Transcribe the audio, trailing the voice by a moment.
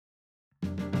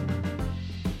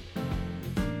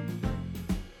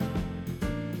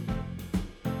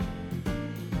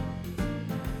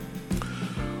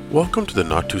Welcome to the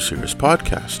Not Too Serious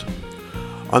podcast.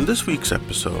 On this week's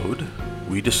episode,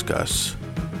 we discuss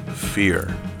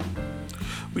fear.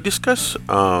 We discuss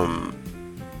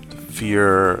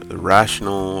fear, the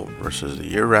rational versus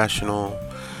the irrational,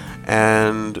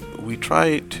 and we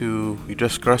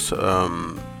discuss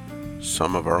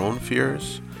some of our own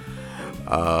fears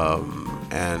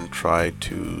and try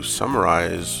to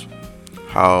summarize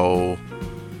how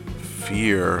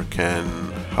fear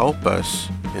can help us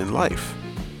in life.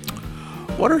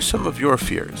 What are some of your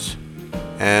fears?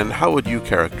 And how would you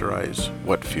characterize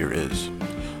what fear is?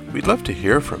 We'd love to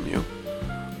hear from you.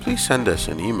 Please send us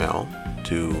an email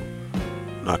to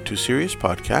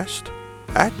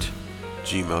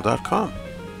nottooseriousPodcast@gmail.com.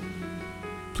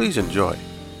 Please enjoy.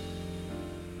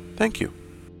 Thank you.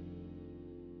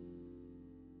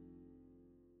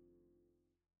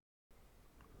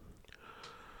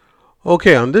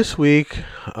 Okay, on this week,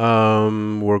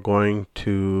 we're going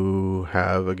to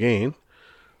have again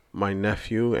my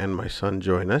nephew and my son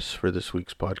join us for this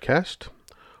week's podcast.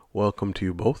 Welcome to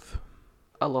you both.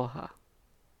 Aloha.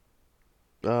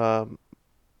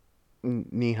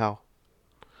 Ni hao.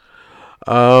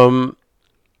 On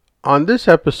this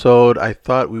episode, I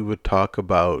thought we would talk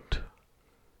about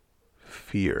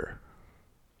fear.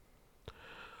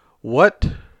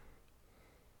 What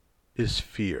is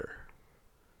fear?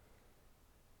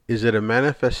 Is it a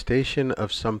manifestation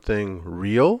of something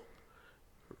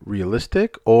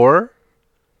realistic, or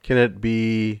can it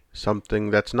be something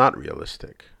that's not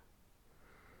realistic?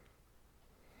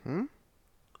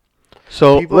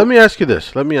 So let me ask you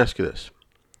this. I'm going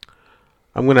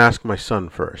to ask my son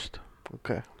first.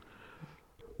 Okay.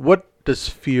 What does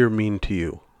fear mean to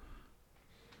you?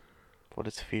 What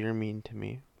does fear mean to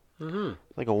me? Mm-hmm.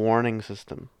 Like a warning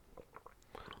system,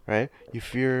 right? You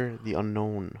fear the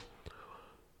unknown.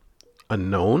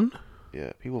 Unknown?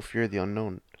 Yeah, people fear the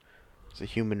unknown. It's a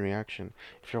human reaction.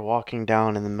 If you're walking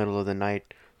down in the middle of the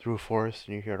night through a forest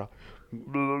and you hear like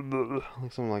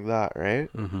something like that,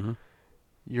 right? Mm-hmm.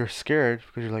 You're scared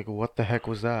because you're like, what the heck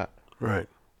was that? Right.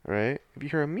 Right? If you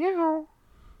hear a meow, you'll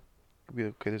be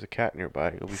okay, there's a cat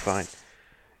nearby, you'll be fine.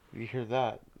 If you hear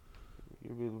that,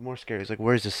 you'll be more scared. It's like,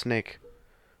 where's the snake?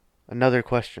 Another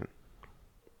question.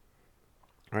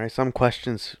 Alright, some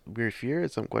questions we fear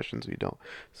and some questions we don't.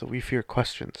 So we fear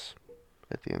questions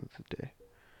at the end of the day.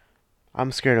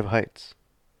 I'm scared of heights.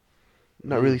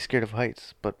 Not really scared of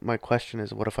heights, but my question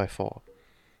is, what if I fall?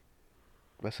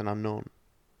 That's an unknown.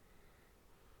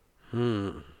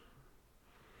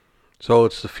 So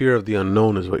it's the fear of the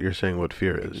unknown is what you're saying what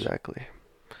fear is. Exactly.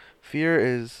 Fear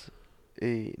is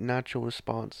a natural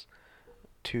response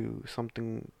to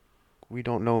something we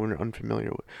don't know and are unfamiliar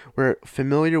with. We're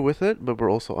familiar with it, but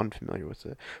we're also unfamiliar with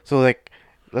it. So, like,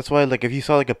 that's why, like, if you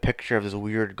saw, like, a picture of this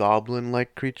weird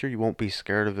goblin-like creature, you won't be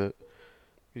scared of it.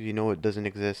 You know it doesn't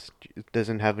exist. It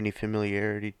doesn't have any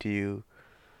familiarity to you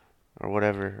or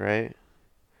whatever, right?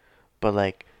 But,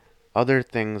 like, other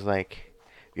things, like,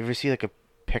 you ever see, like, a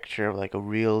picture of, like, a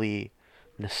really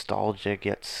nostalgic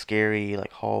yet scary,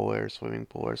 like, hallway or swimming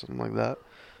pool or something like that?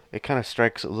 It kind of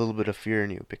strikes a little bit of fear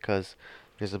in you because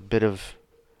there's a bit of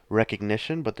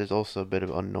recognition, but there's also a bit of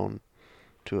unknown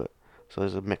to it. So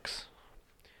there's a mix.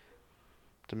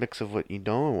 It's a mix of what you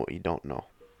know and what you don't know.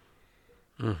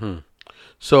 Mm-hmm.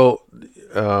 So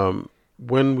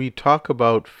when we talk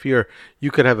about fear, you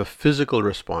could have a physical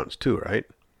response too, right?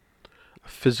 A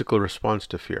physical response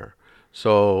to fear.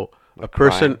 So a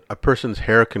person's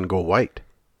hair can go white,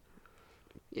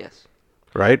 Yes.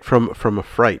 right? From a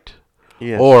fright.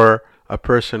 Yes. Or a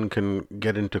person can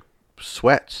get into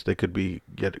sweats. They could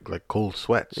get like cold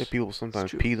sweats. Yeah, people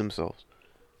sometimes pee themselves.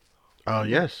 Oh,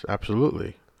 yes,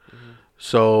 absolutely.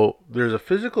 So there's a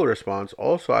physical response.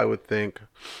 Also, I would think,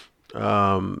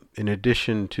 in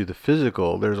addition to the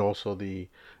physical, there's also the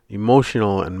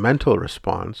emotional and mental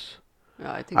response.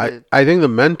 I think I think the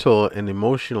mental and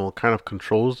emotional kind of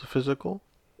controls the physical.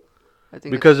 I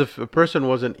think Because if a person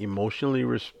wasn't emotionally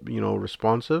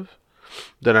responsive,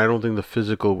 then I don't think the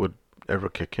physical would ever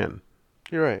kick in.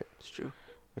 You're right. it's true.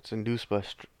 It's induced by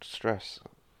stress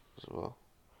as well.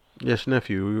 Yes,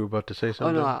 nephew, you were about to say Oh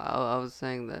something? no, I was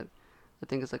saying that I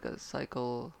think it's like a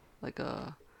cycle, like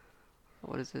a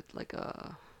what is it? Like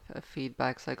a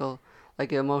feedback cycle,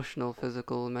 like emotional,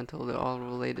 physical, mental. They're all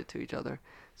related to each other.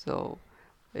 So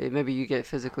maybe you get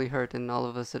physically hurt, and all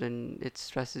of a sudden it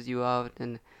stresses you out,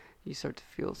 and you start to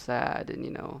feel sad, and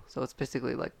So it's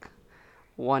basically like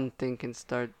one thing can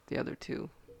start the other two.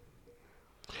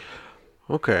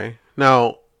 Okay.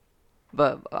 Now,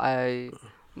 But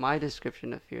my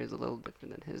description of fear is a little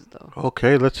different than his, though.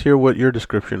 okay, let's hear what your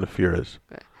description of fear is.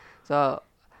 Okay. So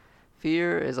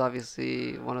Fear is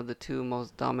obviously one of the two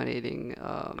most dominating,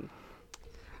 one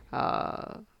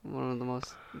of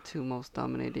the two most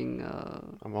dominating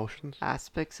Emotions.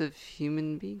 aspects of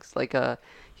human beings. Like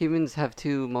humans have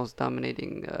two most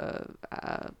dominating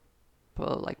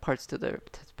well, like parts to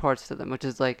them, which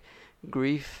is like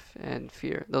grief and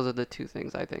fear. Those are the two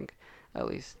things I think, at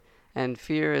least. And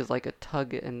fear is like a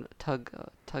tug and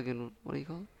what do you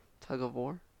call it? Tug of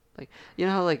war. Like you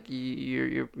know how like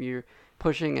you're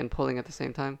pushing and pulling at the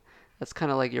same time. That's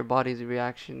kind of like your body's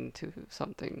reaction to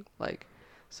something. Like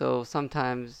so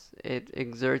sometimes it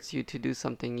exerts you to do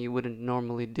something you wouldn't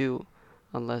normally do,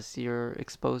 unless you're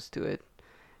exposed to it.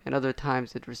 And other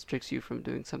times it restricts you from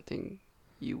doing something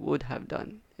you would have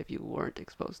done if you weren't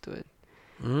exposed to it.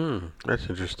 That's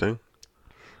interesting.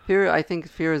 I think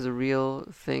fear is a real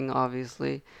thing,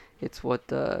 obviously. It's what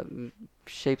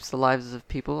shapes the lives of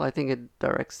people. I think it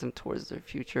directs them towards their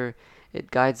future.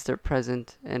 It guides their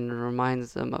present and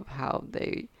reminds them of how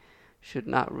they should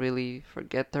not really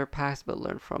forget their past, but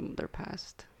learn from their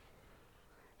past.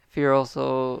 Fear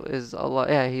also is a lot,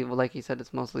 yeah, like he said,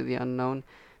 it's mostly the unknown.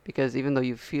 Because even though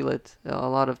you feel it, a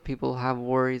lot of people have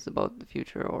worries about the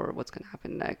future or what's going to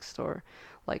happen next, or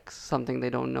like something they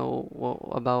don't know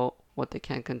about, what they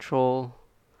can't control.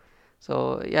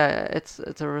 So yeah, it's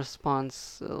a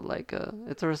response,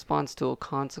 it's a response to a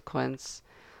consequence,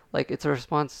 like it's a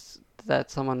response that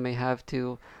someone may have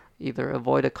to either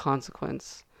avoid a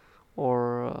consequence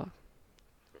or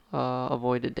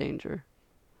avoid a danger.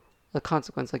 A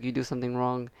consequence, like you do something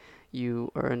wrong,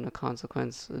 you earn a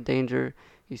consequence. A danger,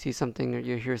 you see something or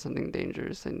you hear something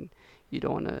dangerous, and you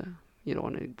don't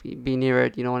want to be near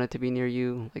it. You don't want it to be near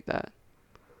you, like that.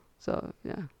 So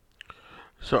yeah.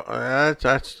 So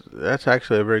that's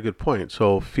actually a very good point.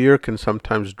 So fear can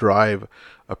sometimes drive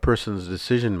a person's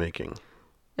decision making.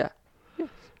 Yeah. Yes.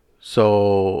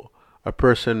 So a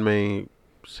person may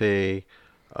say,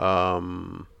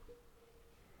 um,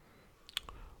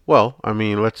 well, I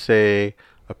mean, let's say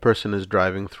a person is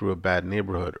driving through a bad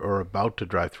neighborhood or about to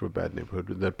drive through a bad neighborhood.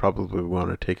 They'd probably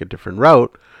want to take a different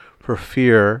route for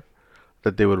fear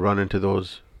that they would run into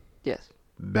those Yes.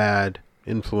 bad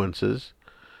influences,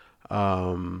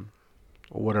 um,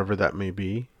 whatever that may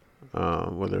be,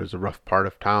 whether it's a rough part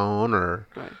of town or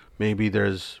Right. maybe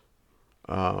there's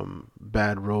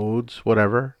bad roads,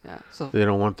 whatever. Yeah. So They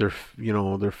don't want their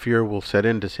fear will set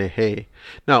in to say, hey,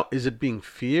 now is it being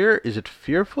fear? Is it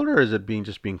fearful or is it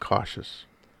just being cautious?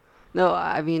 no,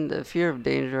 I mean the fear of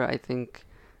danger. I think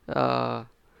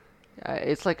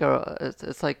it's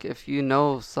like if you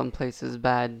know some place is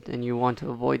bad and you want to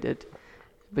avoid it,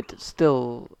 but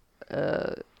still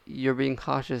uh, you're being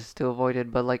cautious to avoid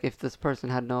it. But like if this person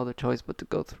had no other choice but to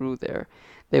go through there,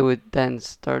 they would then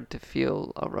start to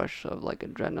feel a rush of like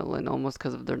adrenaline, almost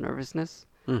because of their nervousness.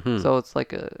 Mm-hmm. So it's like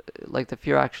the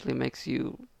fear actually makes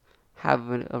you have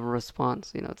a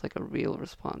response. You know, it's like a real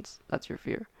response. That's your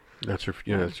fear.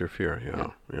 Yeah. That's your fear.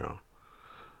 Yeah. Yeah.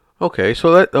 Okay,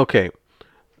 so okay.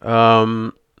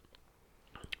 Um,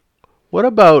 what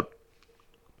about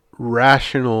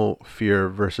rational fear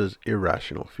versus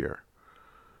irrational fear?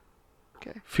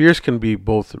 Okay. Fears can be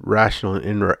both rational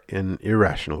and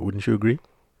irrational. Wouldn't you agree?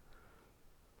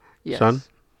 Yes. Son?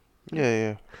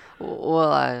 Yeah.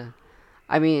 Well,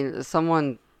 I mean,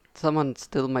 someone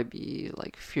still might be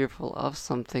like fearful of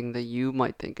something that you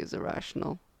might think is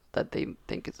irrational, that they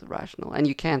think is irrational, and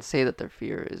you can't say that their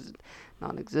fear is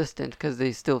non-existent because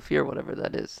they still fear whatever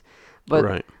that is. But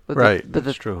Right. but Right. the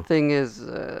That's true. thing is,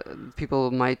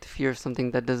 people might fear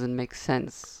something that doesn't make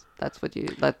sense. That's what you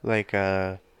that Like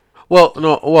Well,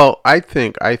 no. Well, I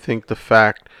think the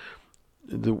fact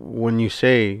when you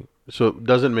say so it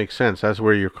doesn't make sense. That's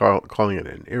where you're calling it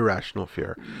an irrational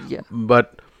fear. yeah.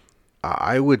 But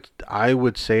I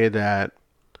would say that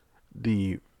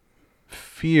the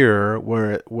fear,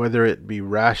 whether it be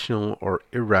rational or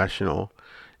irrational,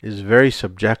 is very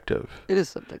subjective. It is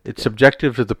subjective. It's Yeah.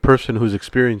 subjective to the person who's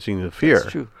experiencing the fear,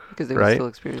 That's true because they would right? still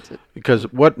experience it.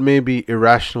 Because what may be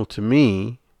irrational to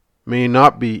me may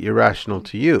not be irrational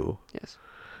to you. Yes.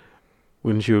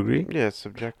 Wouldn't you agree? yeah, it's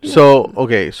subjective. So,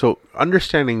 okay, so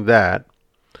understanding that,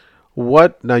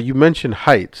 now you mentioned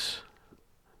heights.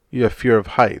 You have fear of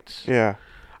heights. Yeah.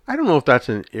 I don't know if that's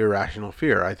an irrational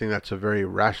fear. I think that's a very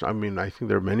rational. I mean, I think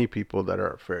there are many people that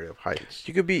are afraid of heights.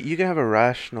 You can have a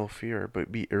rational fear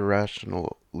but be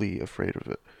irrationally afraid of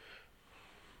it.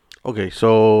 Okay,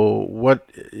 so what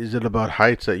is it about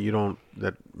heights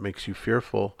that makes you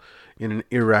fearful in an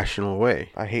irrational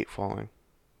way? I hate falling.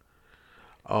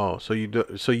 Oh, so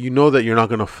you know that you're not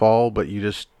going to fall, but you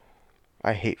just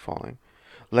I hate falling.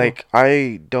 Like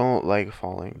I don't like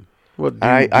falling. What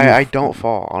I don't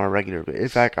fall on a regular basis. In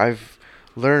fact, I've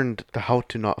learned how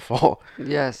to not fall.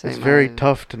 Yeah, same. It's very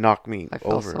tough to knock me I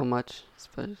fell over. so much,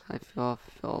 especially I've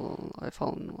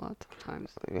fallen a lot of times.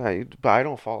 Yeah, but I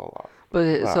don't fall a lot. But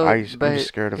I'm just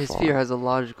scared of his falling. fear has a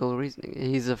logical reasoning.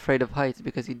 He's afraid of heights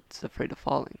because he's afraid of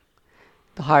falling.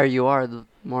 The higher you are, the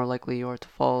more likely you are to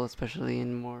fall, especially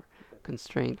in more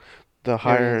constrained The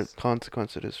higher areas.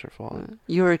 consequence it is for falling.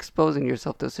 You're exposing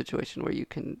yourself to a situation where you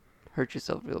can hurt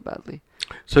yourself real badly.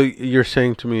 So you're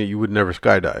saying to me you would never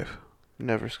skydive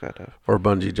Never skydive. or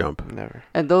bungee jump Never.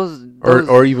 And those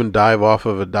or even dive off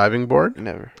of a diving board?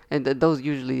 Never. and those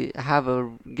usually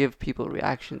give people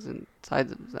reactions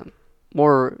inside of them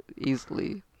more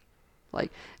easily.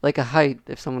 Like a height,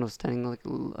 if someone was standing like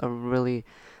a really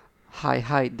high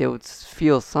height, they would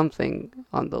feel something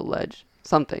on the ledge.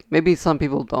 Something. Maybe some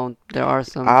people don't. There are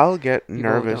some. I'll get people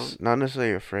nervous. don't. Not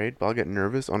necessarily afraid, but I'll get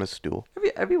nervous on a stool.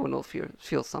 Everyone will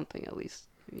feel something at least.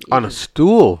 On a Even-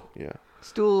 stool. Yeah.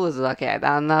 stool is okay. That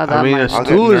I mean, might a I'll be- get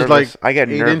stool is like nervous. I get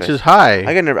 8 nervous. inches high.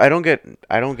 I get nervous. I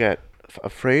don't get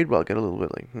afraid, but I'll get a little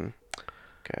bit like,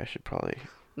 okay, I should probably.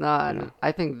 Nah, Yeah.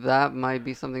 I think that might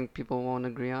be something people won't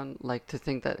agree on. Like to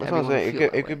think that That's what I'm everyone saying. will feel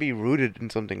It that could way. be rooted in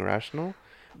something rational,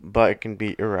 but it can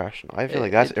be irrational. I feel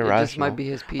like that's It irrational. just might be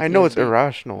his PTSD. I know it's It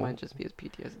irrational. might just be his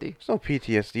PTSD. There's no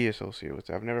PTSD associated with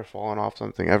it. I've never fallen off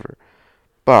something ever.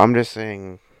 But I'm just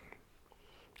saying,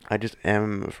 I just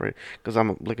am afraid. Because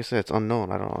like I said, it's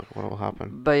unknown. I don't know what will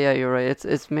happen. But yeah, you're right.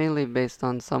 It's mainly based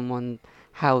on someone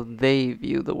how they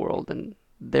view the world and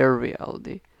their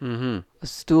reality. Mm-hmm. A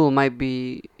stool might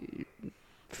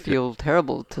feel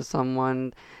terrible to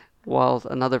someone, while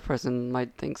another person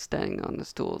might think standing on the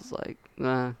stool is like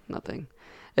nothing.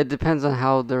 It depends on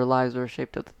how their lives are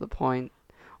shaped up to the point,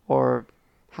 or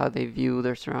how they view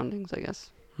their surroundings, I guess.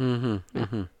 Mm-hmm. Yeah.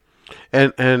 Mm-hmm.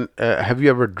 And have you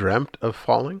ever dreamt of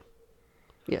falling,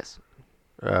 Yes.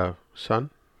 son?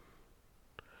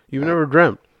 You've never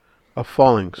dreamt of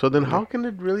falling. So then No. how can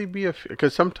it really be a fear?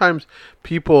 Because sometimes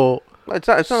people It's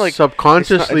not like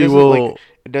subconsciously it doesn't, will... like,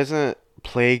 it doesn't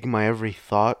plague my every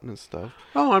thought and stuff.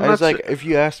 Oh, I'm I not was like, if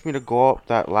you asked me to go up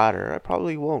that ladder, I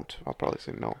probably won't. I'll probably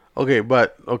say no. Okay,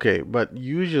 but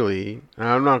usually, and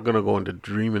I'm not gonna go into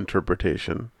dream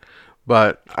interpretation,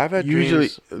 but I've had usually,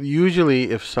 dreams.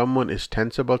 usually if someone is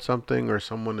tense about something or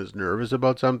someone is nervous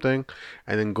about something,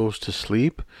 and then goes to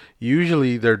sleep,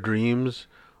 usually their dreams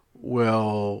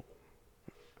will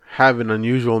have an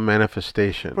unusual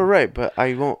manifestation. But right, but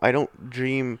I won't. I don't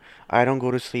dream. I don't go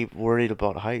to sleep worried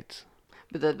about heights.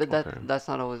 But Okay. that's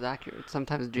not always accurate.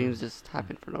 Sometimes dreams just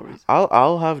happen for no reason.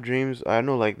 I'll have dreams. I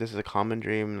know like this is a common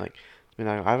dream. Like,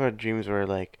 I've had dreams where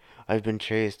like I've been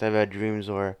chased. I've had dreams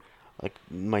where like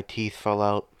my teeth fell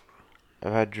out.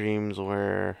 I've had dreams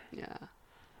where. Yeah.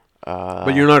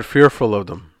 But you're not fearful of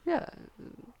them. Yeah.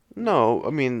 No,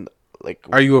 I mean like.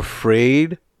 Are you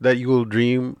afraid that you will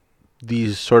dream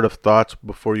these sort of thoughts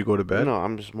before you go to bed? No,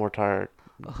 I'm just more tired.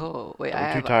 Oh wait,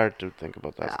 I'm too tired to think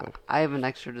about that stuff. I have an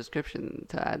extra description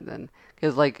to add then,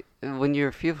 because like when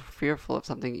you're fearful of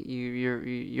something,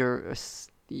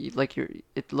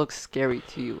 it looks scary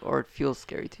to you, or it feels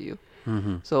scary to you.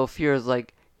 Mm-hmm. So fear is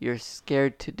like you're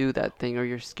scared to do that thing, or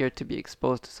you're scared to be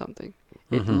exposed to something.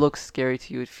 It Mhm. looks scary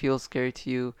to you. It feels scary to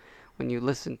you. When you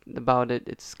listen about it,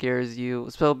 it scares you.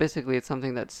 So basically, it's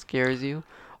something that scares you,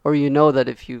 or you know that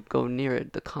if you go near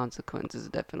it, the consequence is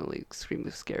definitely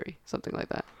extremely scary. Something like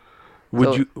that. Would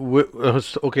So- you?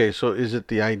 Okay, so is it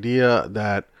the idea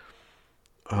that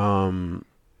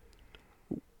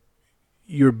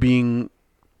you're being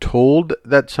told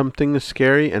that something is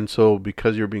scary, and so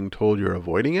because you're being told, you're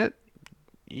avoiding it?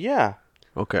 Yeah.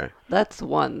 Okay. That's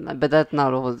one, but that's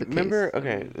not always the Remember? case.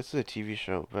 Okay, this is a TV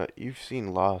show, but you've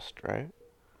seen Lost, right?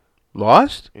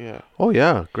 Lost? Yeah. Oh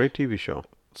yeah, great TV show.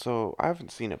 So I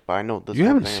haven't seen it, but I know this. You one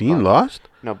haven't thing seen about it. Lost?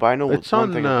 No, but I know It's one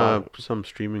on thing about it. some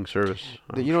streaming service.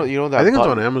 I'm You know, sure. you know that. I think it's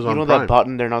button, on Amazon You know Prime. that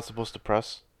button they're not supposed to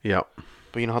press, Yeah.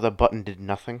 but you know how that button did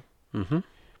nothing, Mm-hmm.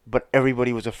 but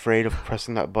everybody was afraid of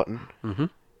pressing that button. Mm-hmm.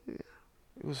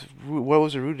 It was what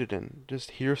was it rooted in?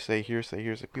 Just hearsay, hearsay,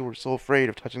 hearsay. People were so afraid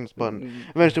of touching this button. Mm,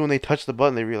 Eventually, when they touched the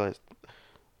button, they realized,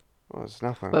 well, it's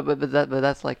nothing. But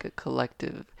that's like a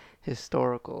collective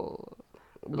historical.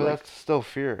 But like- that's still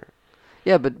fear.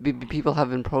 Yeah, but people have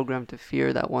been programmed to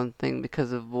fear that one thing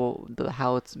because of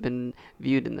how it's been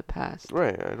viewed in the past.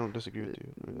 Right, I don't disagree with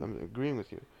you. I'm agreeing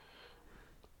with you.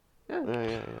 Yeah.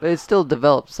 Yeah. But it still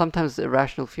develops. Sometimes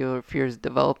irrational fears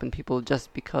develop in people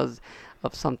just because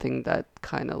of something that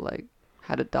kind of like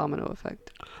had a domino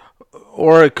effect.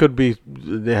 Or it could be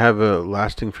they have a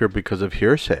lasting fear because of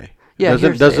hearsay. Yeah,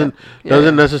 doesn't hearsay, doesn't yeah.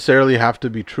 doesn't Yeah. necessarily have to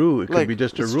be true. It could Like, be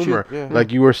just a it's true, rumor, yeah.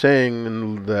 like you were saying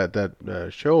in that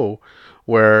show,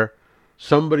 where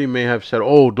somebody may have said,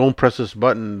 "Oh, don't press this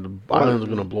button, the island's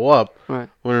going to blow up," Right.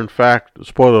 when in fact,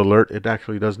 spoiler alert, it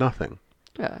actually does nothing.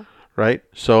 Yeah. Right?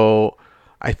 So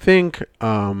I think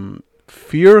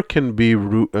fear can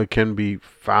be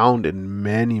found in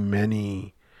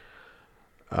many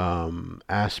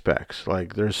aspects.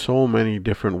 Like there's so many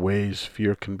different ways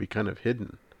fear can be kind of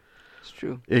hidden. It's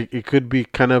true. It could be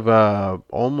kind of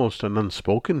almost an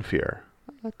unspoken fear.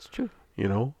 That's true. You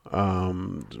know,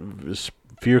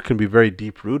 fear can be very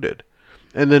deep rooted,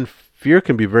 and then fear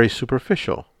can be very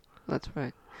superficial. That's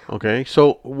right. Okay,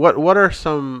 so what are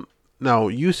some? Now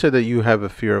you said that you have a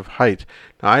fear of height.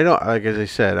 Now I don't, like as I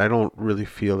said, I don't really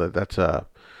feel that that's a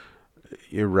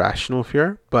irrational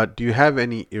fear. But do you have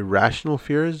any irrational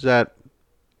fears that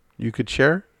you could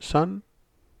share, son?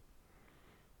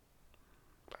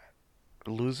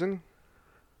 Losing?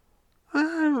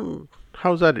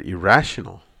 How's that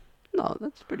irrational? No,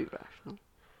 that's pretty rational.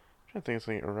 I think it's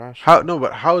like irrational. How? No,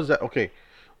 but how is that? Okay,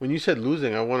 when you said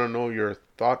losing, I want to know your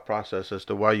thought process as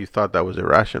to why you thought that was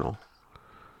irrational.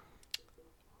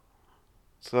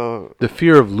 So The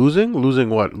fear of losing? Losing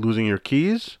what? Losing your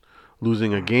keys?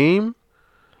 Losing a game?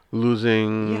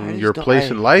 Losing I just your don't- place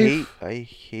in life? I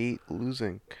hate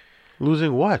losing.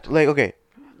 Losing what? Like, okay,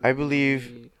 I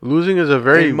believe Losing is a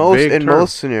very in most vague in term.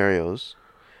 most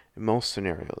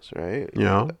scenarios, right?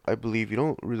 Yeah. I believe you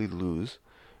don't really lose.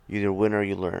 You either win or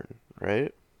you learn,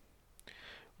 right?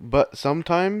 But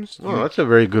sometimes, Oh, that's a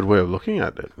very good way of looking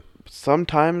at it.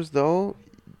 sometimes though,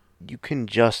 you can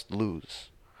just lose.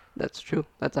 That's true.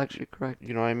 That's actually correct.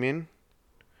 You know what I mean?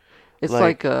 It's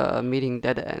Like- like meeting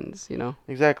dead ends, you know?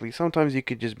 Exactly. Sometimes you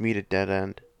could just meet a dead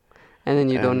end. And then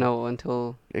you don't And- know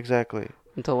until Exactly.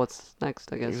 what's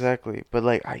next, I guess. Exactly. But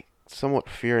like, I somewhat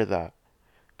fear that,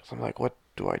 because I'm like, what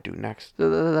do I do next?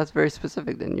 So that's very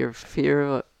specific then. Your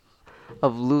fear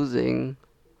of losing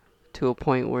to a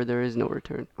point where there is no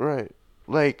return. Right.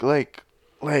 Like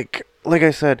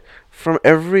I said, from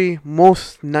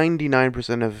most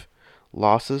 99% of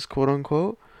losses, quote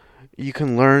unquote, you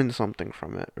can learn something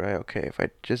from it, right? Okay, if I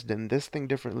just did this thing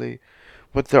differently,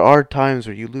 but there are times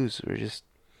where you lose, or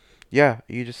there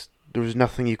was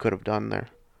nothing you could have done there.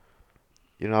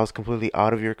 You know, it was completely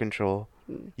out of your control.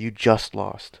 You just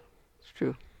lost. It's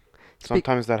true.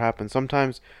 Sometimes that happens.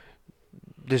 Sometimes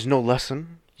there's no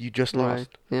lesson. You just Right. lost.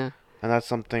 Yeah. And that's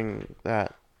something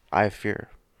that I fear.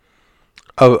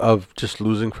 Of just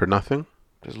losing for nothing?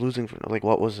 Just losing for, like,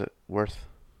 what was it worth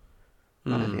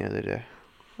at the Mm. end of the day?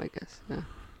 I guess. Yeah.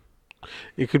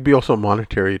 It could be also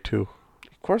monetary too.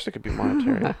 Of course it could be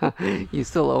monetary. You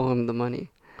still owe him the money.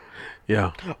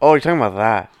 Yeah. Oh, you're talking about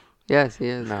that? Yes, he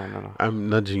is. No. I'm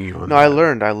nudging you on No, that. I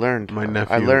learned. My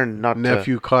nephew. I learned not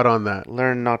caught on that.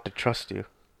 to trust you.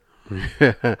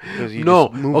 Because you No,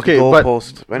 just moved okay, the but-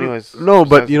 goalpost. Anyways. No, but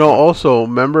besides you the know, point. also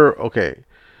remember, okay,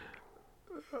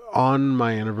 on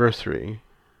my anniversary,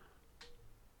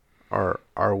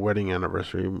 our wedding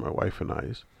anniversary, my wife and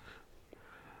I's,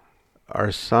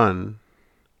 our son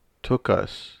took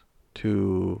us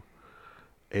to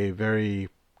a very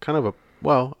kind of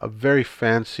a very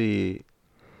fancy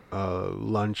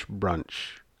lunch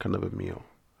brunch kind of a meal,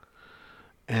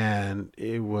 and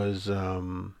it was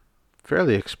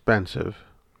fairly expensive,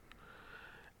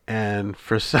 and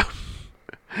for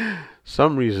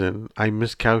some reason I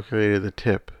miscalculated the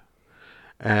tip,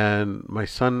 and my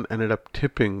son ended up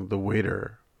tipping the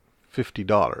waiter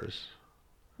 $50.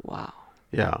 Wow.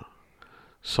 Yeah.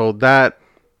 So that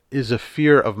is a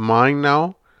fear of mine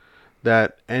now,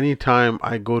 that anytime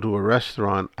I go to a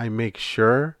restaurant, I make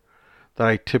sure that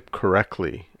I tip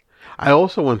correctly. I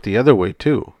also went the other way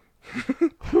too,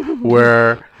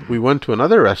 where we went to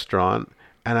another restaurant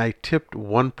and I tipped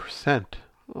 1%.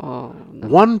 Oh. No.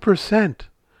 1%.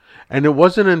 And it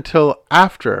wasn't until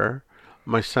after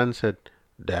my son said,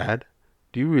 "Dad,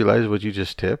 do you realize what you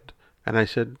just tipped?" And I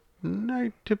said,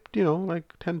 I tipped,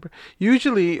 like 10%.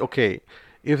 Usually, okay,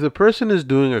 if the person is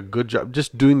doing a good job,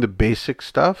 just doing the basic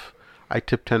stuff, I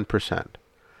tip 10%.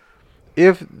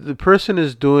 If the person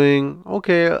is doing,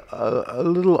 okay, a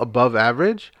little above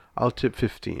average, I'll tip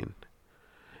 15.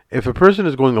 If a person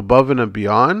is going above and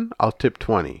beyond, I'll tip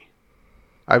 20.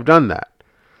 I've done that.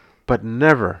 But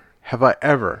never have I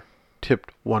ever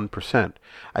tipped 1%.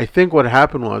 I think what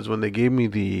happened was when they gave me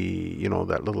the,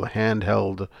 that little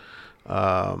handheld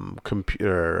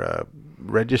computer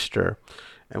register,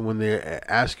 and when they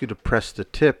ask you to press the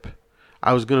tip,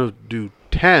 I was going to do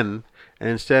 10, and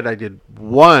instead I did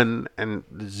 1, and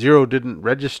the 0 didn't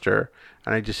register,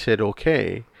 and I just said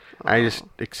okay. I just Oh.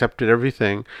 accepted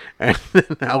everything, and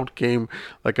then out came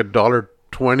like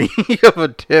 $1.20 of a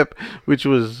tip, which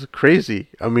was crazy.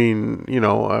 I mean, It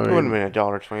wouldn't have been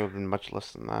 $1.20. It would have been much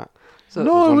less than that. So,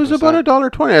 no, it was about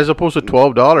 1%. $1.20 as opposed to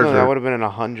 $12. No, that Or would have been an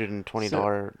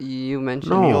 $120 you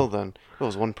mentioned. No. meal. Then it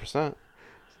was 1%.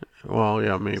 well,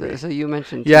 yeah, So, maybe. so you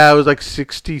mentioned. Yeah, it was like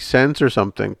 60 cents or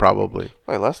something, probably.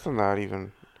 Probably less than that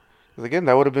even. 'Cause again,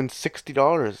 that would have been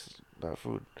 $60. That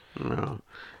food. Yeah.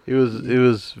 It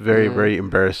was very, Yeah. very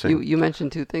embarrassing. You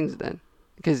mentioned two things then,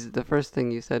 because the first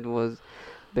thing you said was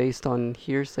based on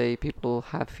hearsay. People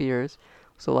have fears,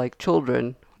 so like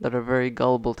children that are very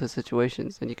gullible to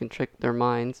situations, and you can trick their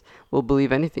minds, will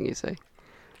believe anything you say.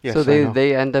 Yes, So I they know.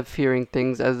 they end up fearing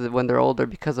things as when they're older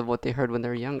because of what they heard when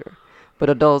they're younger. But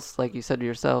adults, like you said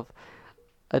yourself,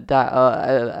 end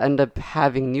up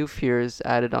having new fears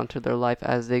added onto their life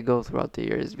as they go throughout the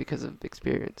years because of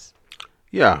experience.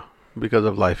 Yeah, because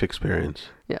of life experience.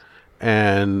 Yeah.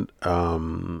 And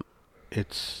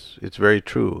it's very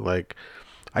true. Like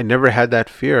I never had that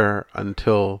fear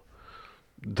until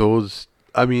those.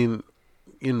 I mean,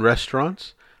 in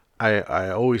restaurants, I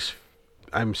always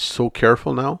I'm so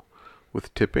careful now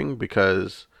with tipping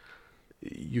because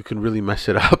you can really mess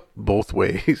it up both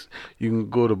ways. You can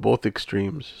go to both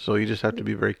extremes, so you just have to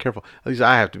be very careful. At least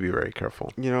I have to be very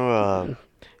careful. They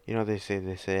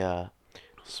say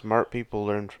smart people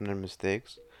learn from their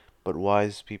mistakes, but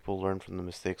wise people learn from the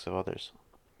mistakes of others.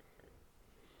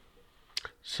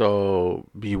 So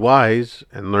be wise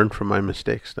and learn from my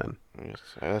mistakes then. Yes,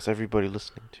 that's everybody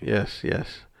listening to. Yes,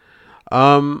 yes.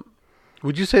 Um,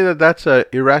 would you say that that's a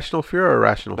irrational fear or a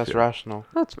rational That's fear? rational.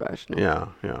 That's rational. Yeah,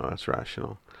 that's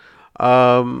rational.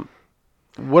 Um,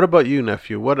 what about you,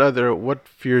 nephew? What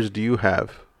fears do you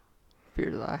have?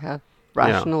 Fears that I have.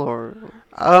 Rational or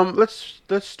Let's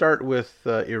start with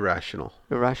irrational.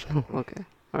 irrational? Okay.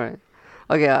 All right.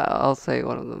 Okay, I'll say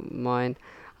one of them. Mine.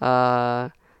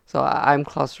 So I'm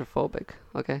claustrophobic.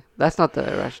 Okay, that's not the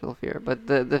irrational fear, but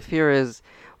the fear is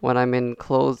when I'm in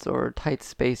closed or tight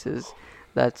spaces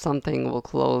that something will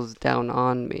close down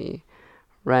on me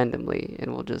randomly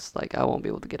and will just like I won't be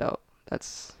able to get out.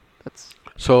 That's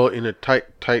So in a tight,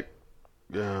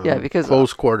 Yeah, because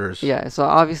close quarters. yeah. So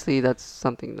obviously that's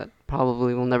something that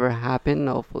probably will never happen.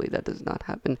 Hopefully that does not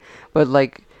happen. But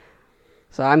like,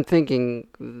 so I'm thinking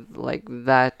like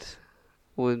that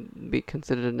would be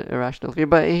considered an irrational fear.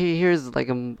 But here's like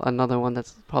another one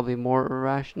that's probably more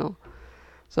irrational.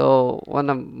 So one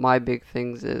of my big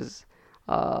things is,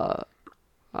 uh,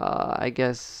 I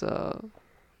guess,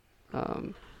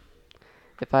 um,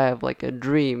 if I have like a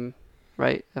dream,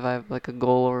 right? If I have like a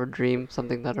goal or a dream,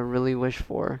 something that I really wish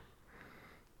for,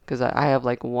 because I have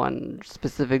like one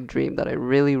specific dream that I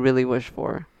really, really wish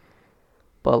for,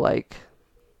 but like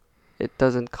it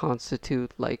doesn't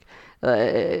constitute like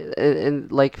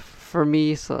and like for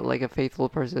me, so like a faithful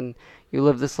person, you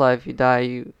live this life, you die,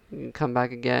 you come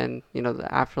back again, the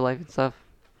afterlife and stuff.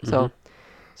 So Mhm.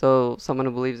 so someone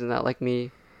who believes in that like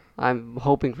me, I'm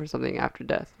hoping for something after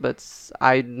death, but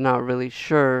I'm not really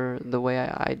sure the way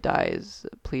I die is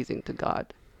pleasing to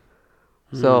God.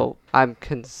 So I'm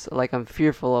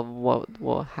fearful of what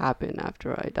will happen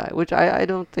after I die, which I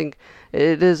don't think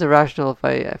it is irrational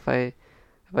if I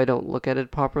don't look at it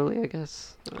properly, I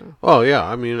guess. Oh yeah,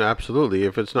 I mean absolutely.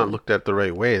 If it's not looked at the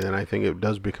right way, then I think it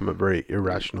does become a very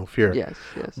irrational fear. Yes,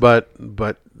 yes. But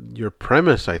your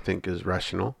premise, I think, is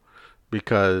rational,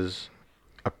 because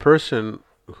a person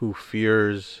who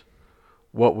fears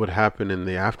what would happen in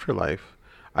the afterlife,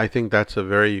 I think that's a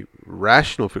very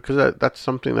rational fear, because that's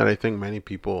something that I think many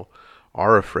people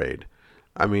are afraid.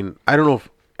 I mean, I don't know if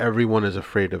everyone is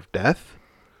afraid of death.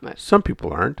 Right. Some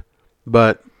people aren't,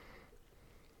 but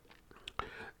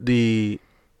the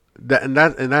that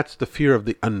and that's the fear of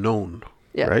the unknown,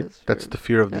 Yeah, right? That's true. the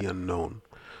fear of the Yeah. unknown.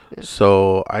 Yeah.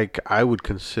 So I would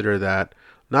consider that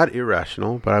not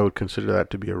irrational, but I would consider that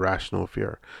to be a rational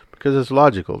fear, because it's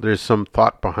logical. There's some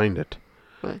thought behind it.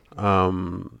 Right.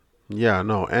 Yeah,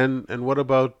 no. And what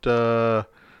about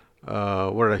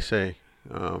what did I say?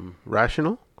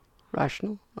 Rational?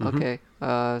 Rational? Mhm. Okay.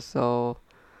 So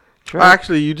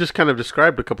Actually, you just kind of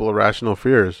described a couple of rational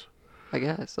fears. I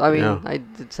guess. I mean, Yeah. I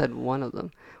did said one of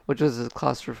them, which was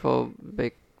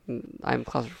claustrophobic. I'm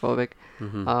claustrophobic.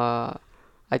 Hmm.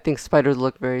 I think spiders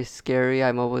look very scary.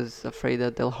 I'm always afraid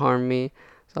that they'll harm me.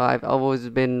 So I've always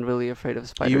been really afraid of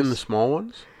spiders. Even the small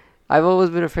ones? I've always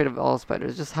been afraid of all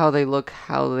spiders. Just how they look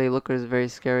is very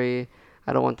scary.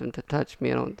 I don't want them to touch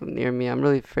me. I don't want them near me. I'm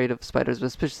really afraid of spiders,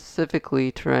 but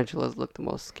specifically tarantulas look the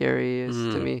most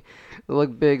scariest to Mm. me. They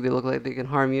look big. They look like they can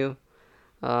harm you.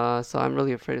 So I'm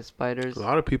really afraid of spiders. A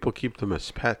lot of people keep them as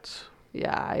pets.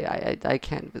 Yeah, I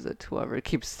can't visit whoever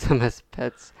keeps them as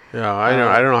pets. Yeah, Uh,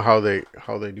 I don't know how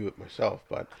they do it myself,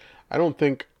 but I don't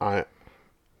think I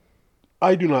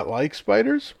do not like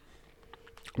spiders,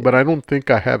 but I don't think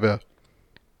I have a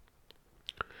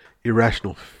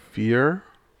irrational fear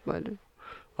But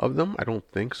of them. I don't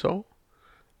think so.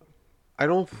 I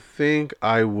don't think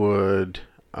I would.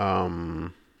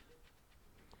 Um,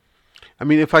 I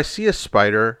mean, if I see a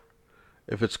spider,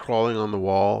 if it's crawling on the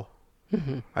wall,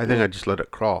 I think I just let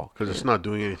it crawl because it's not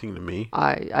doing anything to me.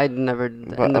 I'd never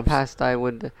But in the past I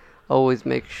would always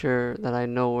make sure that I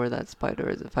know where that spider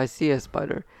is. If I see a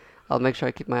spider, I'll make sure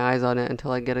I keep my eyes on it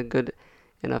until I get a good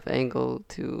enough angle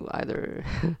to either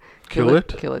Kill it?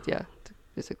 kill it, yeah, to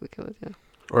basically kill it, yeah.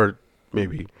 Or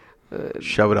maybe Uh,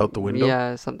 shove it out the window.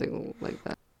 Yeah, something like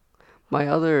that. My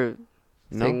other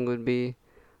No. thing would be,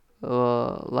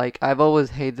 like I've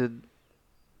always hated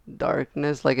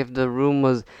darkness. Like if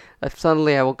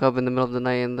suddenly I woke up in the middle of the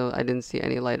night and I didn't see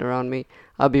any light around me,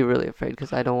 I'd be really afraid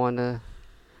because I don't want to.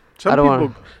 Some I don't people,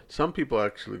 wanna- some people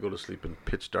actually go to sleep in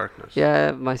pitch darkness.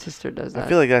 Yeah, my sister does that. I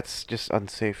feel like that's just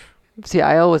unsafe. See,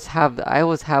 I always have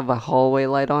a hallway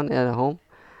light on at home.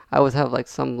 I always have like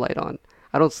some light on.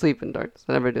 I don't sleep in darkness.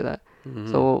 I never do that.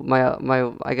 Mhm.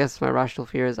 So I guess my rational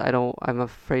fear is I'm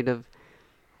afraid of.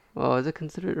 Well, is it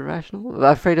considered irrational? I'm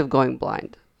afraid of going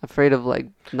blind. Afraid of like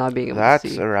not being able That's to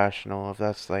see. irrational. If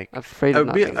that's like Afraid of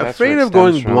not being. That's afraid where it of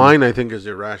going stems from. blind, I think, is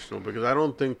irrational because I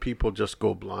don't think people just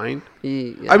go blind.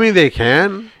 Yeah. I mean, they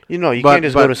can. you But- can't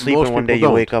just go but to sleep most and one day people you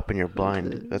don't. wake up and you're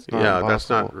blind. That's not Yeah, that's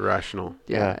not impossible. rational.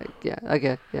 Yeah,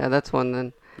 okay, yeah, that's one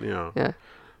then. Yeah. Yeah,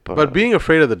 But being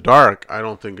afraid of the dark, I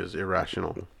don't think is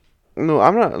irrational. no,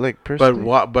 I'm not like But personally.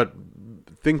 what? But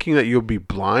thinking that you'll be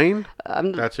blind,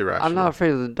 I'm that's irrational. I'm not afraid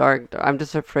of the dark. I'm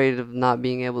just afraid of not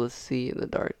being able to see in the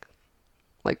dark,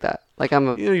 like that. Like I'm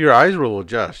a You know, your eyes will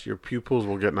adjust. Your pupils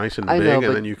will get nice and I big, know, and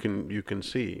but- then you can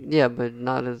see. yeah, but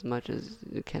not as much as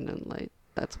you can in light.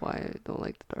 That's why I don't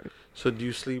like the dark. So do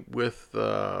you sleep with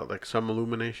like some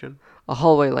illumination? A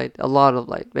hallway light, a lot of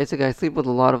light. Basically, I sleep with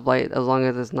a lot of light as long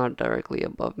as it's not directly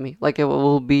above me. Like it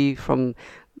will be from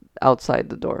outside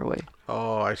the doorway.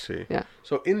 Oh, I see. Yeah.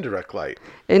 So indirect light.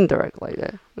 Indirect light.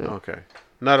 Yeah. Okay.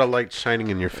 Not a light shining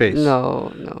in your face.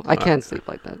 No, I can't sleep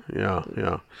like that. Yeah,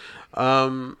 yeah.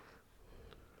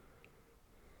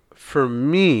 For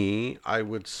me, I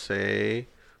would say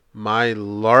my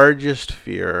largest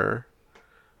fear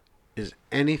is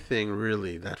anything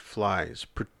really that flies,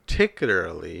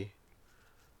 particularly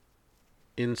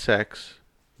insects,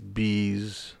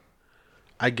 bees.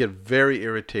 I get very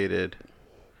irritated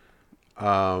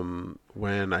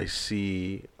when I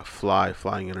see a fly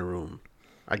flying in a room.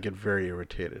 I get very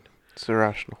irritated. It's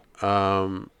irrational.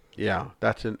 Yeah,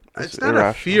 that's an. It's It's not a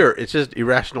irrational. fear. It's just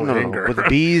irrational No, anger. with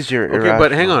bees, you're Okay, irrational.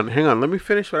 but hang on. Let me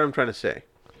finish what I'm trying to say.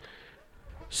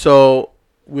 So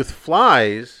with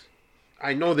flies,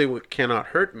 I know they cannot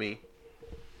hurt me,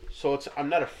 so I'm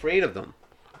not afraid of them.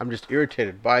 I'm just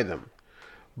irritated by them.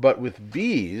 But with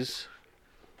bees,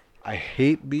 I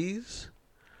hate bees.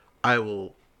 I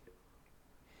will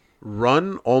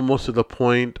run almost to the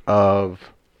point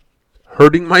of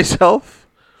hurting myself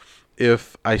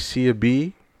if I see a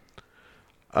bee.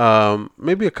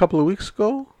 Maybe a couple of weeks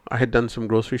ago, I had done some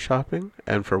grocery shopping,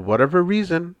 and for whatever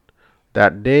reason,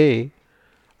 that day,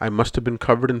 I must have been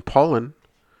covered in pollen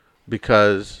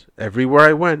because everywhere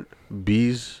I went,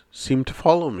 bees seemed to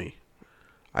follow me.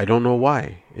 I don't know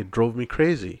why. It drove me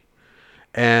crazy.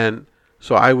 And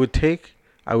so I would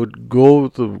go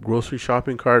with the grocery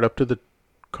shopping cart up to the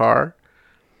car,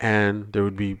 and there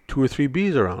would be 2 or 3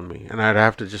 bees around me, and I'd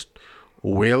have to just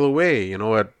wail away,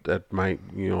 at my,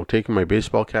 taking my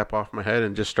baseball cap off my head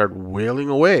and just start wailing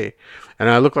away. And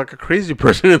I look like a crazy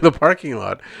person in the parking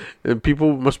lot. And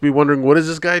people must be wondering, what is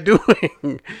this guy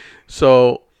doing?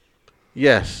 So,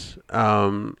 yes,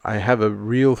 I have a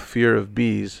real fear of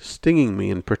bees stinging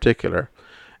me in particular.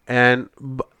 And,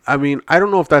 I mean, I don't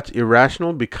know if that's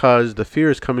irrational because the fear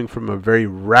is coming from a very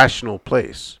rational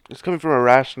place. It's coming from a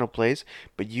rational place,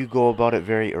 but you go about it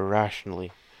very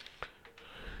irrationally.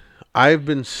 I've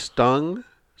been stung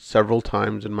several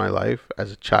times in my life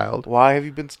as a child. Why have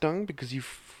you been stung? Because you.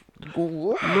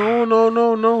 No,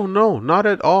 not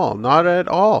at all. Not at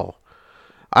all.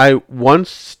 I once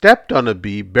stepped on a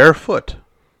bee barefoot.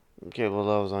 Okay, well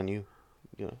that was on you.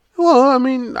 Well, I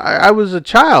mean, I was a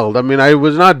child. I mean, I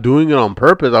was not doing it on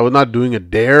purpose. I was not doing a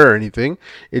dare or anything.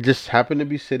 It just happened to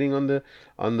be sitting on the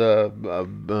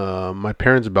my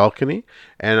parents' balcony,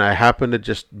 and I happened to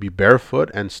just be barefoot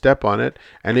and step on it,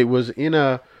 and it was in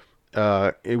a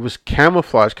it was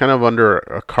camouflaged, kind of under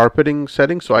a carpeting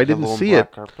setting, so I The didn't little see black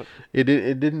it. carpet. It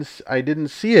didn't. I didn't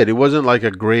see it. It wasn't like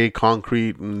a gray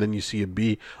concrete, and then you see a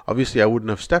bee. Obviously, I wouldn't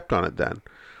have stepped on it then.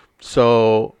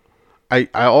 So, I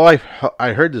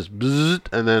heard this bzzzt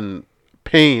and then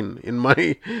pain in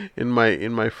my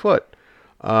in my foot.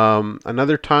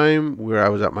 Another time where I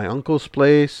was at my uncle's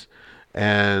place,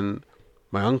 and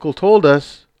my uncle told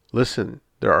us, "Listen,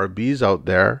 there are bees out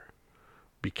there.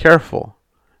 Be careful."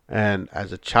 And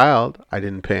as a child, I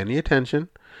didn't pay any attention.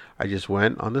 I just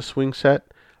went on the swing set.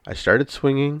 I started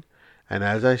swinging, and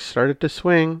as I started to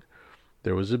swing,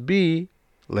 there was a bee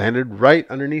landed right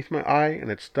underneath my eye,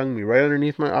 and it stung me right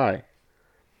underneath my eye.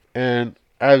 And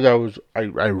as I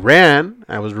ran.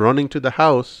 I was running to the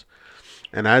house,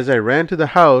 and as I ran to the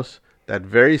house, that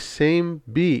very same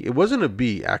bee. It wasn't a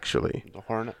bee actually. The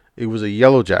hornet. It was a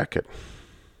yellow jacket,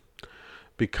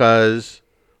 because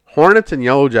hornets and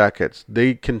yellow jackets,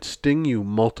 they can sting you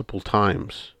multiple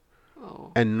times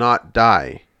Oh. and not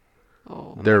die.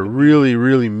 Oh. They're really,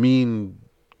 really mean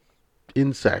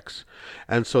insects.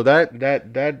 And so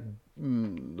the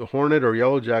hornet or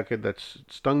yellow jacket that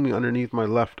stung me underneath my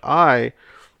left eye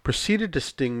proceeded to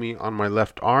sting me on my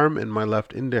left arm and my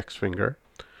left index finger.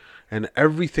 And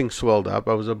everything swelled up.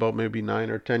 I was about maybe 9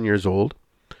 or 10 years old.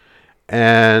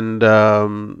 And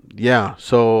yeah,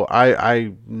 so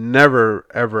I never,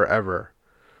 ever, ever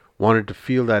wanted to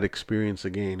feel that experience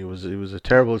again. It was a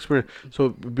terrible experience. So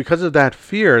because of that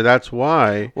fear, that's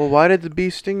why. Well, why did the bee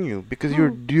sting you? Because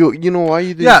you know why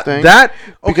you did Yeah, sting? that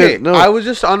okay. Because, no. I was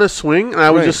just on a swing, and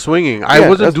I was Right. just swinging. I Yeah,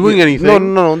 wasn't that's- doing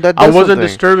anything. No, I that's wasn't the thing.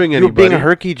 disturbing You were being anybody. a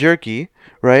herky jerky,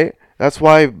 right? That's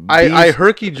why I bees-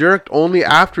 herky jerked only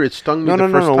after it stung me No, the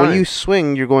no, first no. time. When you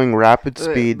swing, you're going rapid Wait,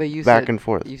 speed but you back said- and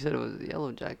forth. You said it was a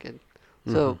yellow jacket.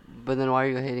 So, but then why are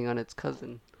you hating on its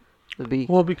cousin, the bee?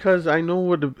 Well, because I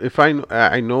know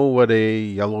I know what a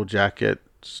yellow jacket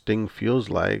sting feels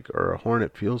like, or a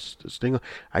hornet feels to sting.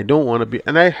 I don't want to be,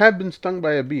 and I have been stung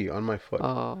by a bee on my foot.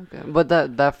 Oh, okay. But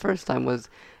that first time was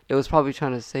probably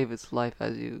trying to save its life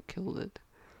as you killed it.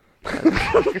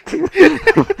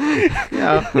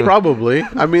 Yeah, probably.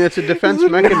 I mean, it's a defense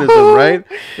mechanism, right?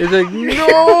 It's like,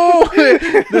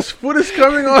 no, this foot is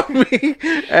coming on me,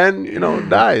 and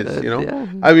dies. Yeah.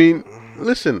 I mean,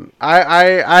 listen,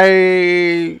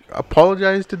 I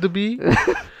apologize to the bee,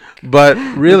 but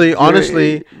really,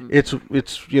 honestly, it's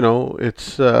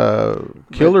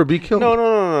kill or be killed.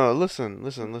 No. Listen.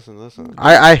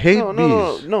 I hate No,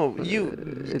 bees. no.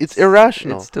 It's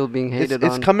irrational. It's still being hated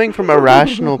It's on. coming from a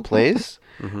rational place,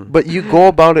 Mm-hmm. but you go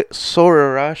about it so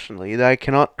irrationally that I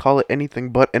cannot call it anything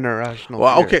but an irrational.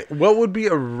 Well, fear. okay, what would be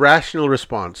a rational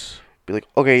response? Be like,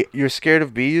 okay, you're scared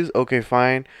of bees. Okay,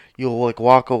 fine. You'll like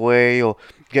walk away. You'll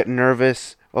get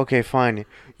nervous. Okay, fine.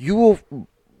 You will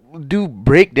do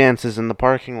break dances in the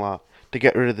parking lot to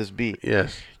get rid of this bee.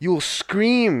 Yes. You will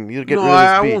scream. You'll get No, rid of this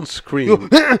I bee. won't scream.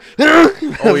 You'll-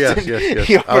 Oh yes.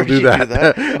 Yeah, I'll heard do you that.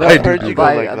 But, I do. heard you go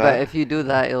but, like but that. if you do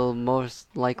that, it'll most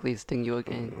likely sting you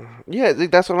again. Yeah,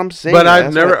 that's what I'm saying. But I've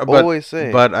That's never. what I always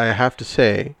say. But I have to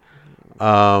say,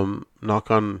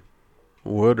 knock on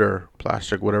wood or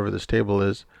plastic, whatever this table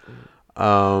is.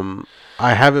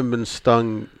 I haven't been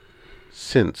stung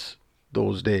since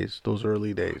those days, those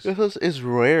early days. It's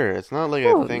rare. It's not like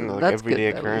Oh, a thing, like that's good, everyday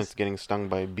at occurrence least. getting stung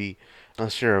by a bee.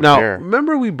 Unless you're a Now, bear.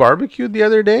 remember we barbecued the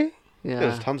other day? Yeah.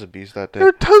 There's tons of bees that day. There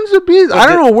are tons of bees. But I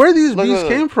don't the- know where these look, bees look,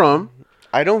 came look. from.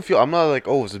 I don't feel. I'm not like,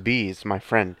 oh, it's a bee. It's my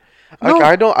friend. No,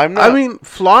 Like, I'm not. I mean,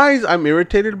 flies I'm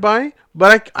irritated by,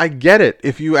 but I get it.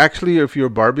 If you're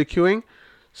barbecuing,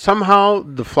 somehow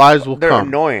the flies will they're come.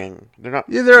 annoying. They're not.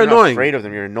 Yeah, they're you're not annoying. afraid of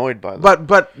them. You're annoyed by them.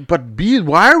 But bees,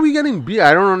 why are we getting bees?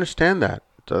 I don't understand that.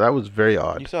 So that was very you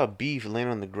odd. saw a bee laying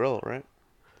on the grill, right?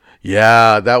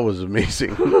 Yeah, that was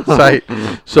amazing sight.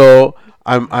 So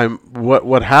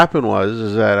what happened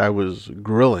is that I was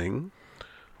grilling.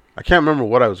 I can't remember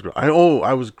what I was grilling.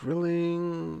 I was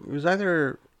grilling. It was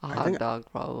either A I hot think dog,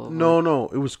 probably. no,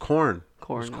 it was corn.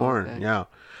 Corn. It was corn. Okay. Yeah,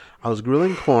 I was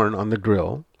grilling corn on the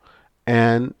grill,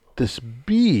 and this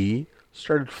bee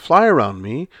started to fly around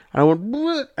me. And I went,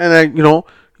 "Bleh," and I,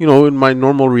 in my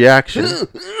normal reaction,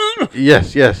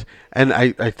 yes, and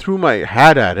I threw my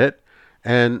hat at it,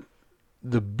 and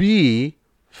the bee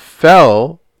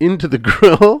fell into the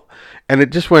grill, and it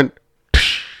just went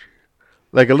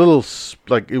like a little,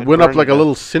 like it went up burned like a it.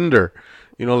 little cinder,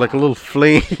 like a little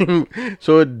flame.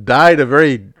 So it died a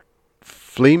very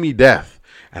flamey death,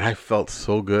 and I felt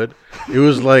so good. It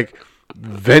was like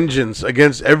vengeance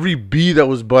against every bee that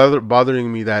was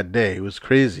bothering me that day. It was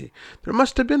crazy. There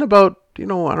must have been about, I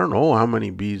don't know how many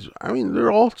bees. I mean, there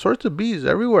are all sorts of bees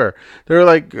everywhere. They're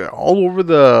like all over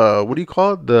the, what do you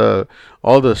call it?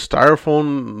 All the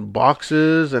styrofoam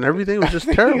boxes and everything. It was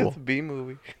just terrible. It's a bee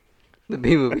movie. The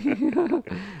bee movie.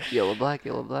 Yellow, black,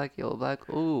 yellow, black, yellow, black.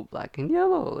 Ooh, black and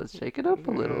yellow. Let's shake it up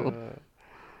a little.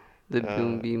 The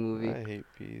Doom Bee movie. I hate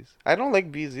bees. I don't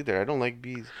like bees either. I don't like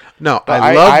bees. No, But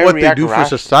I love I what they react do for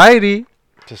rationally. society.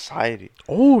 Society.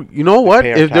 Oh, you know what?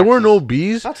 pay our If there were no taxes.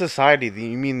 bees, Not society.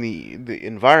 You mean the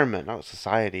environment, not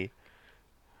society.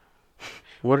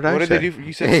 what did I What did say? they do?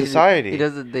 You said society. He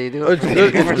does it. They do Oh, it. it's for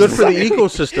good, the it's good for the Society.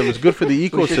 ecosystem. It's good for the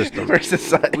ecosystem. For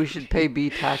society. We should pay bee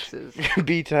taxes.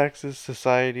 Bee taxes,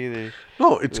 society,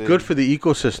 No, it's good for the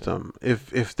ecosystem.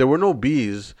 If there were no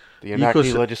bees, the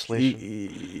enacting legislation.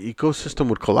 ecosystem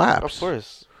would collapse. Of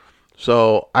course.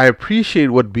 So I appreciate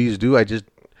what bees do. I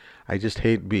just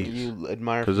hate bees You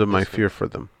admire because from of my distance. fear for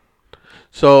them.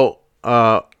 So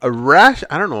I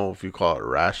don't know if you call it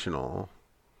rational.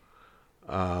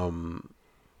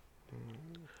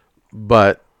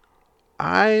 But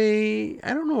I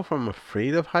don't know if I'm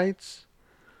afraid of heights,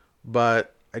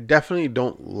 but I definitely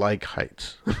don't like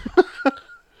heights.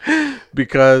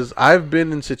 Because I've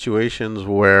been in situations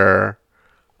where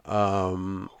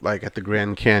like at the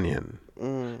Grand Canyon.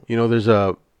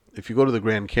 Mm. If you go to the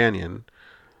Grand Canyon,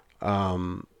 I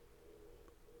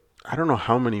don't know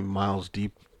how many miles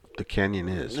deep the canyon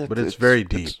is, but it's very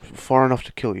deep. It's far enough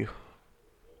to kill you.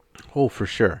 Oh, for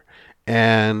sure.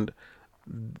 And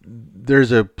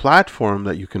there's a platform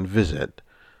that you can visit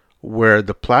where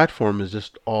the platform is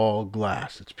just all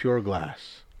glass. It's pure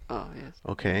glass. Oh yes.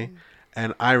 Okay.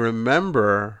 And I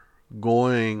remember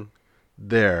going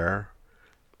there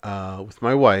with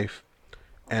my wife,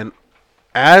 and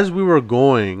as we were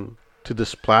going to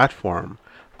this platform,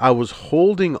 I was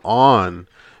holding on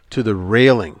to the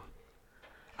railing.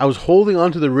 I was holding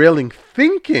on to the railing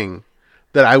thinking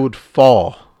that I would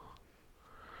fall.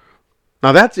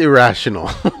 Now that's irrational,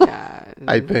 Yeah.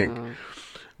 I think.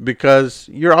 Because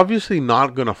you're obviously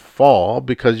not going to fall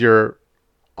because you're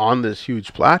on this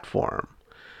huge platform.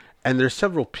 And there's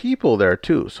several people there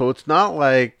too. So it's not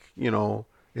like,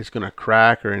 it's going to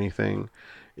crack or anything.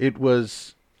 It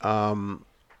was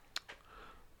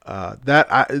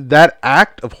that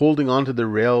act of holding onto the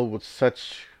rail with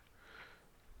such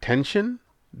tension,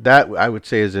 that I would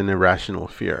say is an irrational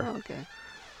fear. Okay.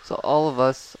 So all of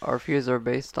us, our fears are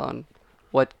based on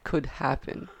what could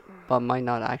happen, but might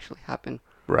not actually happen,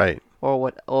 Right. or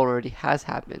what already has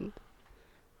happened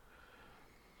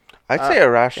I'd say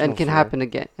irrational. and can fear. happen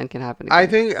again. I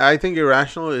think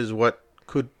irrational is what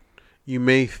you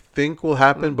may think will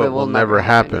happen, but will never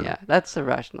happen. Yeah, that's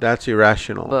irrational. That's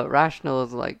irrational. But rational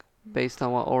is like based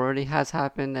on what already has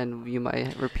happened, and you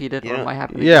might repeat it, You or know- might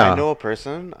happen Yeah. again, I know a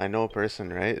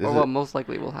person, right? or what most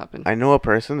likely will happen. I know a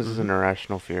person, this is an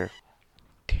irrational fear,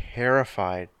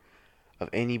 terrified of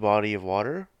any body of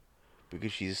water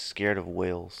because she's scared of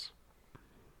whales.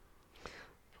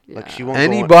 Like Yeah. she won't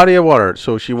Any go body of water,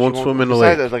 so she won't swim in a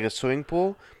besides, lake. like a swimming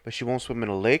pool, but she won't swim in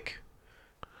a lake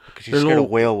because she's There's scared no- a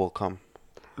whale will come.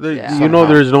 Yeah. Somehow.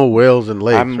 There's no whales in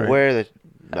lakes, I'm right? aware that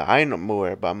I'm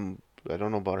aware, but I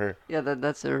don't know about her. Yeah,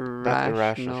 that's irrational. That's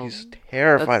irrational. She's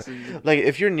terrified. That's, Like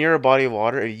if you're near a body of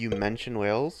water and you mention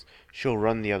whales, she'll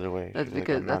run the other way. that's She's like,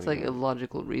 because "I'm not that's like even-"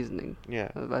 illogical reasoning.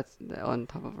 Yeah. That's on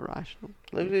top of irrational.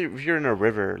 Like if you're in a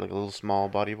river, like a little small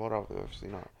body of water, obviously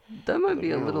not. That might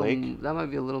be a in a little. lake? That might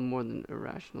be a little more than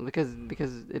irrational because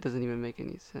it doesn't even make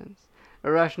any sense.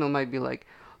 Irrational might be like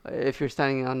if you're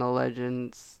standing on a ledge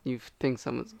and you think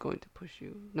someone's going to push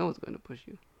you. No one's going to push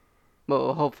you.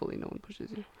 Well, hopefully no one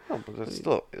pushes you. No, but that's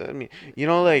still. I mean,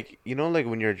 like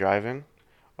when you're driving,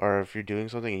 or if you're doing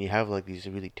something and you have like these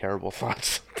really terrible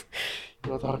thoughts. You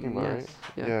know what I'm talking about, Yes,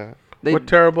 right? yeah. What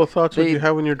terrible thoughts would they- you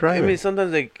have when you're I driving? mean,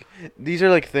 sometimes like these are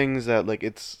like things that like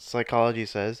it's psychology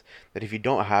says that if you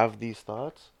don't have these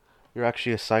thoughts, you're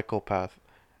actually a psychopath,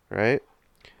 right?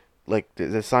 Like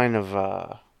the sign of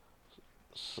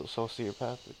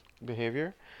sociopathic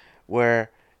behavior, where,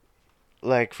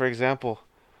 like for example,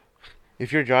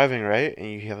 if you're driving right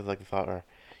and you have like the thought, or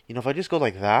if I just go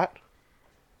like that,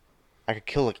 I could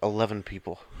kill like 11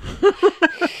 people.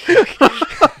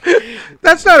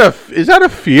 That's not is that a It's not a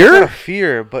fear?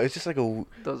 fear, but it's just like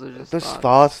Those are just there's thoughts.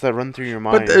 thoughts that run through your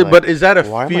mind. But you're like, but is that a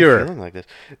why am I fear? feeling like this?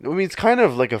 I mean, it's kind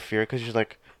of like a fear because you're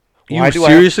like, You why do I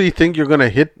seriously think you're gonna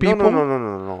hit people?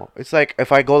 No. It's like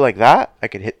if I go like that, I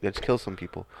could let's kill some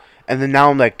people. and then now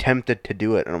I'm like tempted to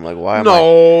do it, and I'm like, why am I?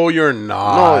 No, you're No,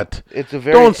 not. it's a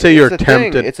very. Don't say it's you're a thing.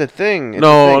 tempted. It's a thing. It's a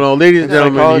No, thing. no, ladies and In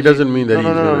gentlemen, he psychology- doesn't mean that no, he's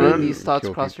no, no, gonna no, no. These thoughts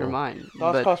kill cross your people. mind.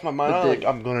 Thoughts but, cross my mind. but I'm the- like,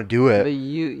 I'm gonna do But it.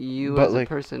 you But, as like- a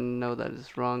person know that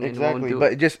it's wrong and Exactly, won't do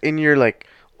but it. just in your like,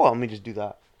 well, let me just do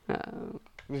that. Uh,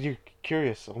 'Cause you're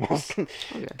curious almost.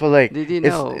 okay. But like, Did you it's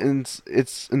know?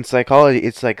 it's in psychology.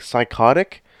 It's like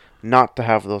psychotic not to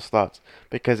have those thoughts,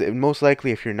 because most likely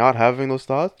if you're not having those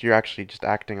thoughts, you're actually just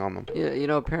acting on them. Yeah, you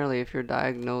know, apparently, if you're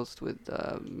diagnosed with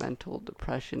mental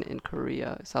depression in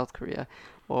South Korea,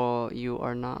 or you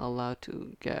are not allowed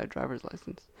to get a driver's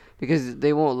license because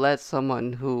they won't let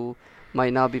someone who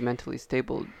might not be mentally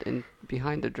stable in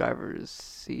behind the driver's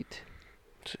seat.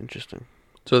 It's interesting.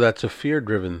 So that's a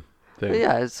fear-driven But thing.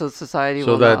 yeah, so society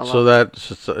So will not that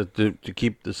allow. to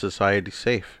keep the society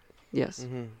safe. Yes,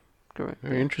 Mm-hmm. correct.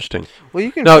 Very interesting. Well,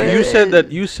 you can. Now say-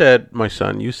 you said my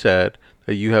son, you said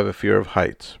that you have a fear of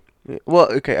heights.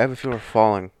 Well, okay, I have a fear of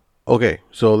falling. Okay,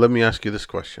 so let me ask you this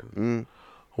question: Mm.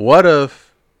 what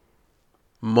if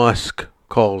Musk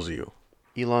calls you?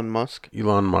 Elon Musk.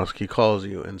 Elon Musk, he calls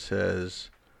you and says,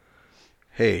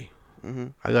 "Hey, Mm-hmm.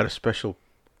 I got a special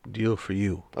deal for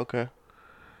you. Okay.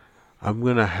 I'm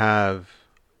gonna have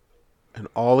an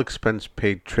all expense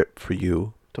paid trip for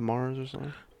you To Mars or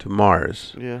something. to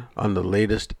Mars Yeah. on the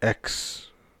latest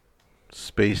X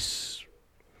space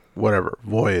whatever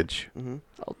voyage." Mm-hmm.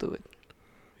 I'll do it.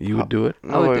 You would do it?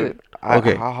 I would do it.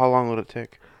 Okay. How long would it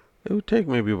take? It would take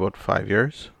maybe about 5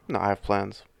 years. No, I have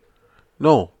plans.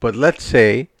 No, but let's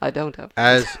say I don't have.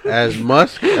 as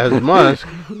Musk,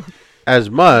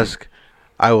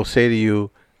 I will say to you,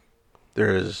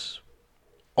 there's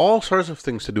all sorts of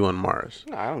things to do on Mars.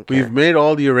 No, I don't care. We've made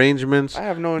all the arrangements. I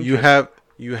have no interest.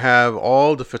 You have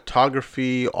all the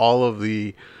photography, all of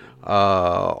the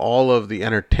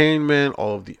entertainment,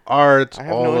 all of the arts, I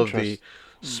have all no of the interest.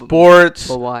 sports.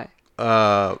 But why?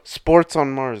 Sports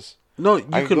on Mars. No, you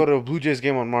I can can go to a Blue Jays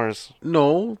game on Mars.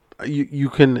 no. You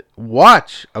can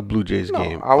watch a Blue Jays No,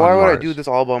 game. why on would I Mars. do this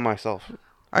all by myself?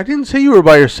 I didn't say you were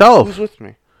by yourself. Who's with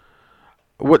me?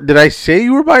 What did I say?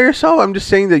 You were by yourself? I'm just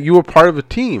saying that you were part of a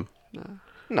team.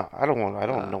 No, I don't want. I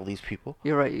don't know these people.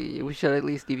 You're right. We should at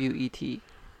least give you E ET.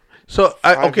 So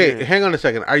okay, years. hang on a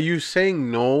second. Are you saying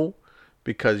no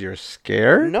because you're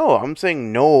scared? No, I'm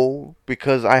saying no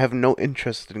because I have no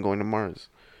interest in going to Mars.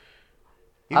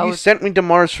 If I you would- sent me to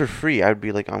Mars for free, I'd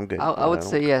be like, I'm good. I would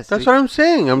say yes. That's what I'm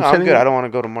saying. I'm No, I'm saying good. I don't want to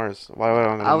go to Mars. Why would I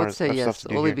want to go to I Mars? would say I have stuff yes, to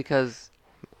do only here. because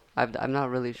I'm not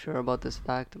really sure about this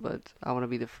fact, but I want to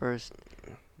be the first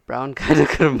brown guy to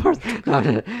go to Mars.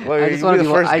 No, Well, I you just want be to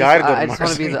the be. first guy to go to I just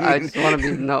want to be. Mars. I just want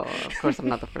to be. No, of course I'm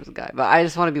not the first guy, but I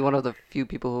just want to be one of the few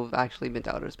people who've actually been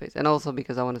to outer space, and also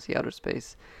because I want to see outer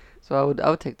space. So I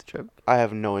would take the trip. I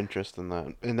have no interest in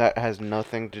that, and that has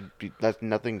nothing to be. That's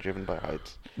nothing driven by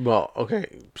heights. Well, okay.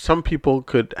 Some people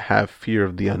could have fear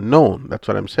of the unknown. That's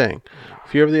what I'm saying.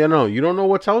 Fear of the unknown. You don't know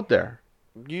what's out there.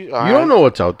 You You don't know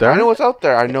what's out there. I know what's out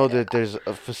there. I know that there's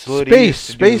a facility.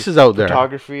 Space is out there.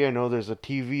 Photography. I know there's a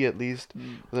TV at least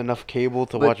with enough cable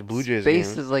to But watch Blue Jays space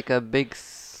games. is like a big,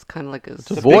 kind of like a. a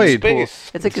swimming void. pool.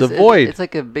 Space. It's like It's a void. It's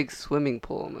like a big swimming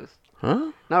pool almost.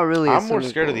 Huh? Not really. I'm more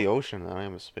scared of the ocean. ocean than I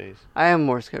am of space. I am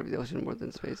more scared of the ocean more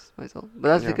than space myself, but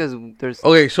that's Yeah. because there's.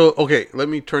 Okay, let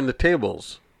me turn the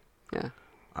tables. Yeah.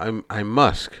 I'm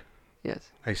Musk. Yes.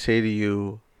 I say to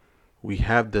you, we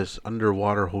have this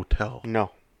underwater hotel No.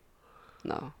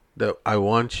 No. that I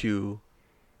want you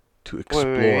to Wait,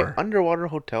 explore. wait, wait. Underwater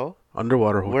hotel?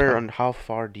 Underwater hotel. Where and how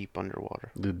far deep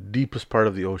underwater? The deepest part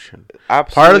of the ocean.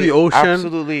 Absolutely, Part of the ocean.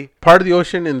 Absolutely. Part of the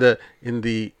ocean in the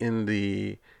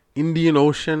Indian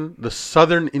Ocean, the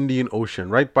southern Indian Ocean,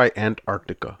 right by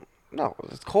Antarctica. No,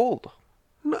 it's cold.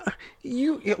 No,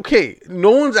 okay?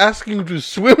 No one's asking you to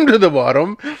swim to the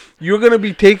bottom. You're gonna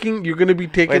be taking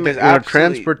There's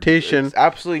transportation. There's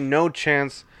absolutely no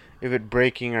chance of it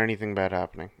breaking or anything bad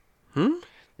happening.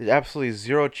 There's absolutely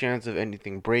zero chance of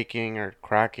anything breaking or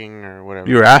cracking or whatever.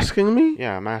 You're asking me?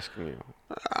 Yeah, I'm asking you.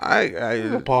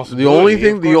 The possibility, only of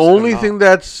thing, the course, only but thing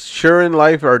that's sure in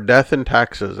life are death and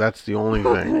taxes. That's the only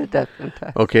thing.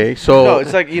 Definitely. Okay, so No,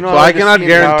 it's like, you know, so like I the cannot CN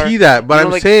guarantee Tower, that, but you know,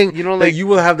 I'm like- saying you know, that like- you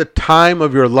will have the time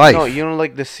of your life. No, you know,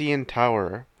 like the CN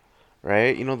Tower,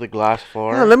 right? You know, the glass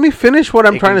floor. Yeah, let me finish what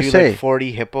I'm It trying can to do, say. Like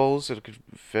 40 hippos, it could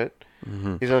fit.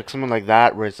 Mhm. Is it like something like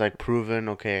that where it's like proven,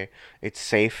 okay, it's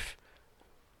safe?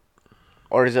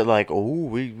 Or is it like, oh,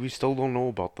 we still don't know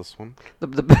about this one?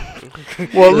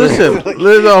 Well, listen,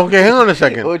 okay, hang on a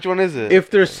second. Which one is it? If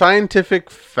there's scientific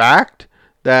fact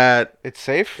that It's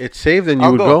safe? it's safe, then you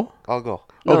I'll would go. I'll go.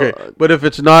 No, Okay, but if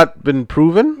it's not been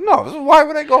proven, No, why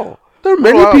would I go? there are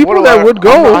many What do people that I- would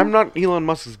go. I'm not Elon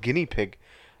Musk's guinea pig.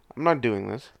 I'm not doing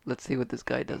this. Let's see what this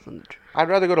guy does on the trip. I'd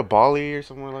rather go to Bali or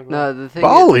somewhere like No, that. the thing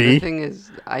Bali? is, the thing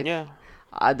is, Yeah.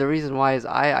 the reason why is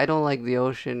I don't like the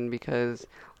ocean because,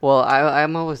 well,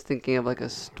 I'm always thinking of like a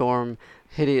storm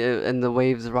hitting and the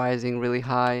waves rising really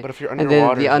high, But if you're and then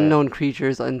underwater, the unknown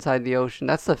creatures inside the ocean.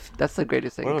 That's the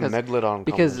greatest thing. What if a 'cause- megalodon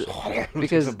because comes?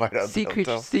 because Takes a bite out of sea the creatures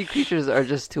hotel. sea creatures are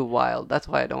just too wild. That's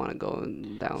why I don't want to go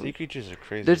down. Sea creatures are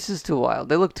crazy. They're just too wild.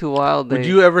 They look too wild. Would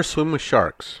you ever swim with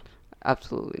sharks?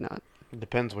 Absolutely not. It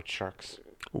depends what sharks.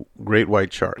 Great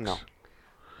white sharks. No.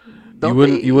 Don't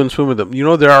You wouldn't swim with them. You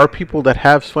know there are people that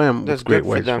have swam That's with great good for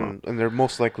white them, sharks. and they're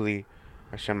most likely.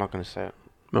 Actually, I'm not gonna say it.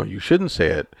 No, you shouldn't say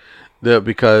it.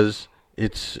 Because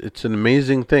it's an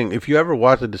amazing thing. If you ever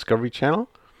watch the Discovery Channel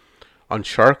on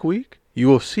Shark Week, you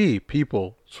will see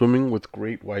people swimming with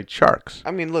great white sharks.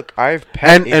 I mean, look, I've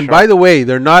pet And by the way,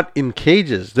 they're not in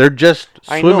cages. They're just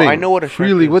I know swimming what a shark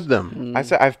freely is. with them. I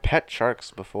said I've pet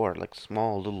sharks before, like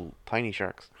small, little, tiny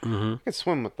sharks. Hmm I could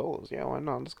swim with those. Yeah, why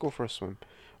not? Let's go for a swim.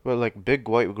 But like big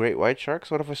great white sharks,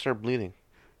 what if I start bleeding?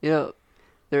 You know,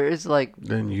 there is like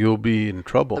Then you'll be in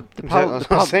trouble. the, That's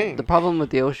what I'm saying. the problem with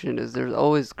the ocean is there's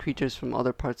always creatures from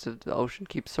other parts of the ocean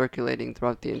keep circulating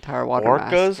throughout the entire water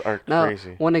mass. Orcas are Now,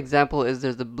 crazy. one example is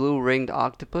there's the blue-ringed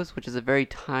octopus, which is a very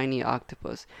tiny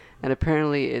octopus, and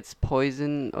apparently its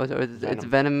poison or its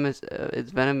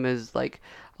venom is like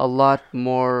a lot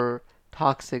more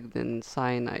toxic than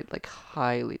cyanide, like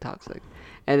highly toxic,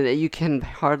 and you can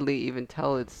hardly even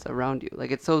tell it's around you. Like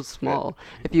it's so small.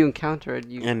 If you encounter it,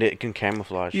 you And it can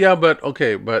camouflage. Yeah, but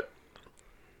but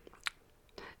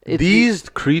it's these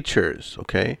creatures,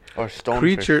 okay? Or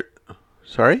stonefish.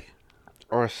 Sorry?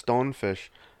 Or a stonefish,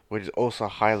 which is also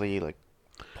highly like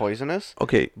poisonous,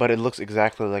 Okay. but it looks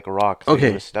exactly like a rock. So Okay.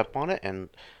 you just step on it, and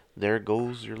there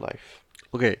goes your life.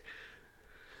 Okay.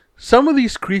 Some of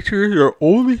these creatures are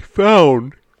only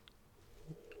found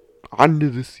Under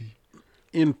the sea.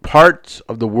 in parts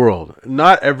of the world.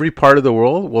 Not every part of the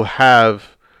world will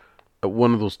have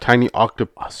one of those tiny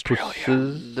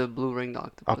octopuses. the blue-ringed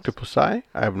octopus. Octopusi?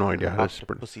 I have no idea how to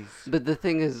pronounce. Octopuses. But the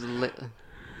thing is,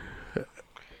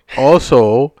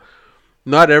 Also,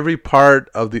 not every part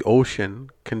of the ocean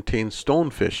contains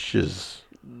stonefishes.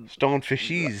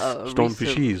 Stonefishies.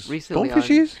 Stonefishies. recently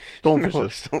Stonefishies? No,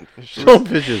 Stonefishes.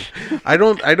 stonefishes.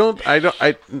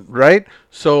 Stonefishes. Right?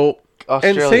 So,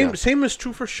 Australia. and same is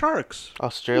true for sharks.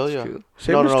 Australia. It's true.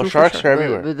 Same No, is true for sharks sharks. are but,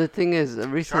 everywhere. but the thing is, Sharks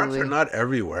recently, are not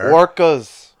everywhere.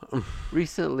 Orcas.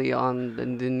 recently on the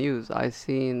news, I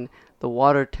seen the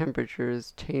water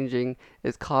temperatures changing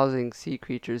is causing sea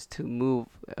creatures to move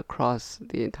across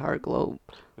the entire globe.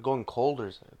 They're going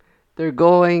colder. They're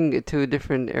going to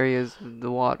different areas of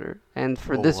the water, and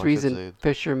for Oh, this I should reason, say-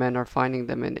 fishermen are finding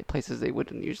them in places they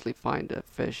wouldn't usually find a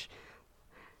fish,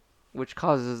 which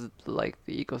causes like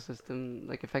the ecosystem,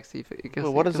 like affects the ecosystem.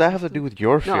 Well, what does that have to do with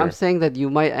your fear? No, I'm saying that you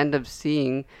might end up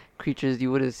seeing creatures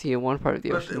you wouldn't see in one part of the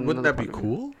But ocean. in wouldn't another that be part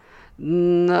of it. cool?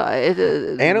 No,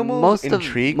 Animals most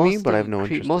intrigue me, most but I of have no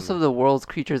interest Most in of the world's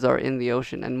creatures are in the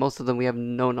ocean, and most of them we have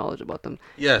no knowledge about them.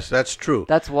 Yes, that's true.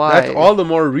 That's why. That's all the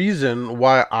more reason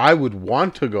why I would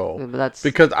want to go. But that's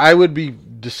Because I would be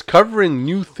discovering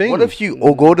new things. What if you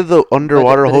go to the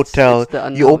underwater but it's hotel, the you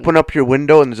unknown. open up your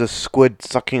window, and there's a squid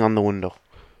sucking on the window?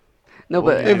 no,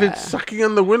 but If it's sucking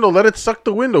on the window, let it suck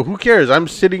the window. Who cares? I'm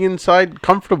sitting inside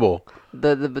comfortable.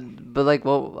 but like,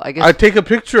 well, I guess I'd take a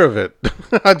picture of it.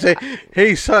 I'd say,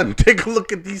 hey, son, take a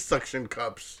look at these suction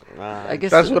cups. I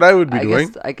guess That's what I would be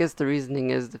doing. I guess the reasoning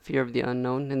is the fear of the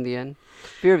unknown. In the end,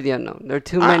 fear of the unknown. There are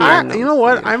too many unknowns. You know in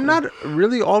what? the I'm ocean. not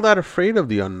really all that afraid of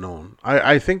the unknown.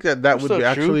 I think that That's would so be true.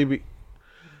 actually be.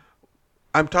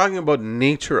 I'm talking about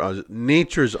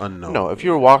nature's unknown. No, if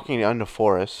you're walking in the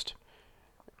forest,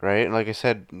 right? And like I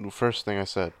said, the first thing I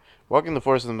said, walking in the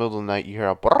forest in the middle of the night, you hear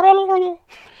a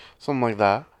something like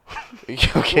that.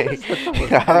 Okay,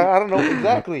 I don't know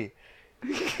exactly.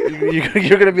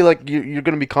 You're gonna be like you're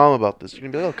gonna be calm about this. You're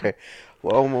gonna be like, okay,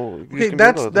 well, you're Okay, just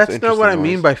gonna be like, "Oh, that's not what I interesting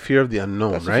mean noise." by fear of the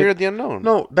unknown, That's the right? fear of the unknown.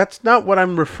 No, that's not what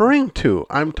I'm referring to.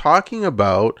 I'm talking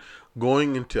about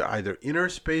going into either inner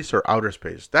space or outer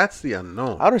space. That's the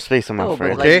unknown. Outer space, I'm No, not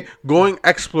but afraid. like- Okay, going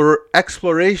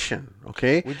exploration.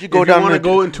 Okay, Would you go if down You want to into-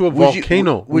 go into a would you-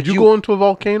 volcano? would Would you you- go into a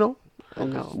volcano?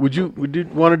 No. Would you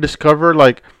want to discover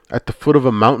like at the foot of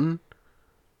a mountain,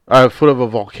 foot of a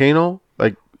volcano?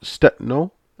 Like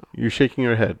no. You're shaking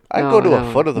your head. I'd No, go to no,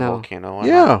 a foot of the no. volcano. Why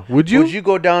Yeah. not? Would you? Would you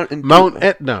go down into Mount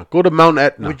Etna. Go to Mount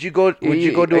Etna. Would you go? Would Are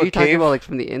you go to are a you talking cave? about like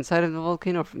from the inside of the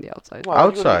volcano or from the outside? Why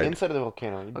would you go to the outside? inside of the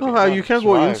volcano. You'd No, not you can't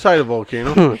go survive. inside a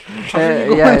volcano. Uh,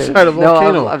 Go yeah, inside a no,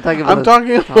 volcano. I'm talking about I'm the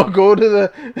talking about top. go to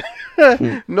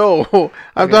the. No,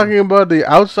 I'm Okay. talking about the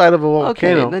outside of a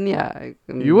volcano. Okay, then yeah.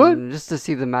 You would? Just to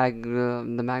see the magma.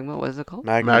 What is it called?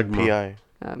 Magma. Magma. PI.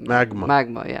 Magma.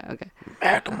 Magma. Yeah. Okay.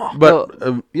 Magma.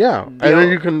 But yeah, and the then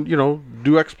o- you can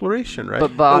do exploration, right?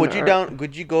 But Oh, on would you Earth- down?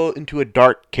 Would you go into a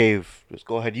dark cave? Just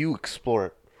go ahead. You explore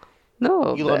it.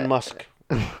 No. Elon but- Musk.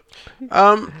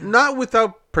 Not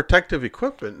without protective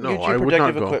equipment. No, Get your I would not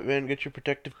protective go. equipment. Get your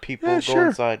protective people. Yeah, go sure.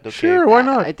 inside the Sure, cave. why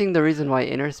not? I think the reason why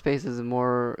inner space is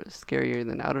more scarier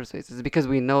than outer space is because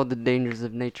we know the dangers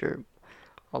of nature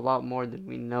a lot more than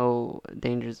we know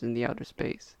dangers in the outer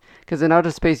space. Because in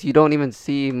outer space, you don't even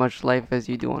see much life as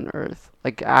you do on Earth,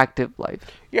 like active life.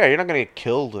 Yeah, you're not gonna get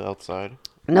killed outside.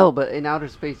 No, but in outer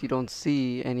space, you don't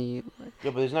see any.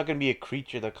 Yeah, but there's not gonna be a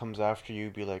creature that comes after you.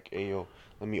 Be like, "Hey, yo,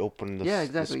 let me open this, Yeah, this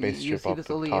exactly. space You ship see up this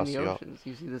and only in toss the you out." oceans.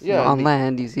 You see this Yeah, on and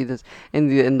land. You see this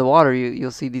in the water. You'll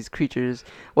see these creatures.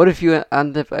 What if you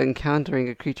end up encountering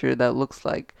a creature that looks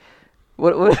like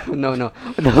what? No.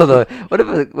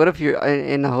 What if you're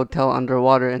in a hotel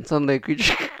underwater and suddenly a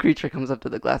creature comes up to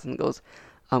the glass and goes,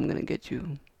 "I'm gonna get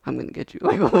you. I'm gonna get you."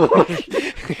 Like,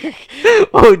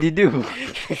 what would you do?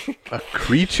 A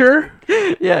creature?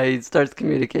 Yeah, he starts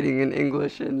communicating in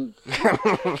English and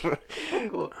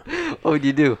what would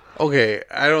you do? Okay,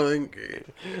 I don't think.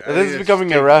 This is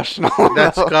becoming irrational.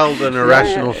 That's called an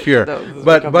irrational fear. No, this is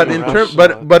But becoming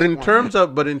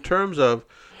in terms of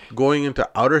going into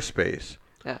outer space,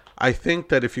 Yeah. I think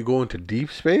that if you go into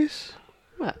deep space,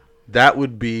 Yeah. that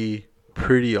would be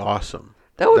pretty awesome.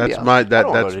 That would be That's awesome. my I that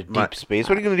don't that's go to my. deep space.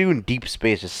 What are you gonna do in deep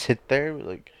space? Just sit there?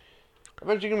 Like, I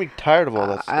bet you're gonna be tired of all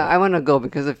that stuff. I want to go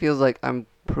because it feels like I'm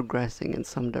progressing in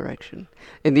some direction.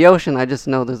 In the ocean, I just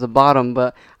know there's a bottom,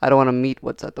 but I don't want to meet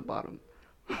what's at the bottom.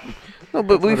 No, but That's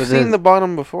what we've it seen is. the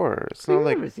bottom before. It's not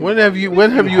like When have you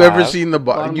ever have. seen the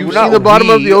bottom? Bottom You've of seen the the bottom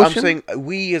of the I'm ocean? saying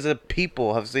we as a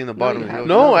people have seen the bottom you of the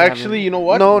haven't. ocean. No, I actually, haven't. you know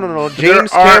what? No.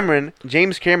 There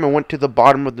James Cameron went to the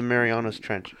bottom of the Marianas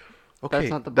Trench. Okay, That's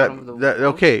not the bottom of the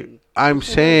okay. ocean. I'm Yes,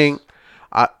 it saying,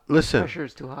 is. listen. Pressure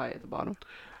is too high at the bottom.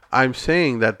 I'm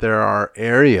saying that there are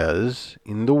areas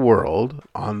in the world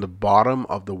on the bottom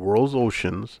of the world's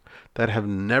oceans that have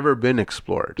never been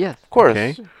explored. Yes. Of course.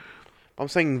 Okay. I'm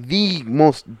saying the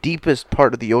most deepest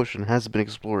part of the ocean has been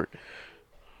explored.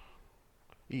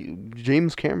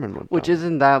 James Cameron went Which down.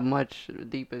 isn't that much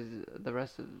deep as the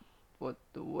rest of what.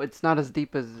 It's not as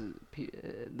deep as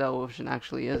the ocean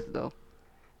actually is, though.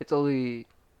 It's only.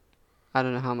 I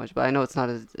don't know how much, but I know it's not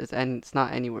it's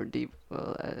not anywhere deep.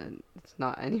 Well, it's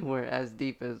not anywhere as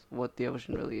deep as what the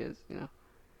ocean really is, you know.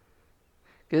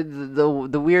 'Cause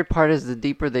the weird part is the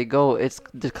deeper they go, it's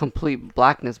the complete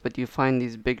blackness, but you find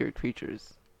these bigger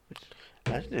creatures.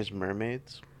 Imagine there's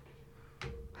mermaids.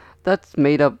 That's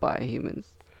made up by humans.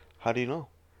 How do you know?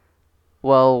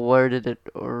 Well, where did it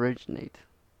originate?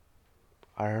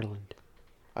 Ireland.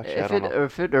 Actually, I don't know.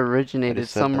 If it originated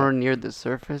said somewhere that. near the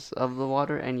surface of the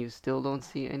water and you still don't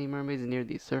see any mermaids near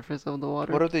the surface of the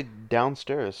water, What are they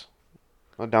downstairs?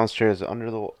 Not downstairs,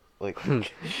 under the like,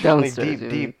 downstairs, like you deep, mean?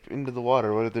 deep into the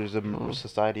water. What if there's a Oh.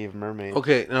 society of mermaids?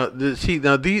 Okay, now this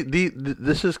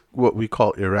is what we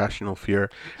call irrational fear.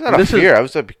 It's not a This is- fear. I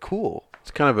was that'd be cool. It's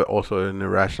kind of also an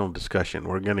irrational discussion.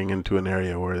 We're getting into an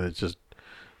area where it's just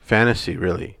fantasy,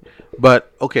 really.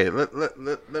 But okay, let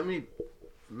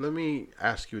me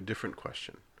ask you a different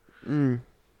question. Mm.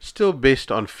 Still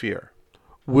based on fear.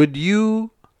 Would you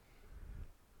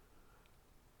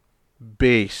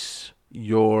base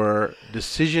your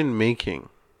decision making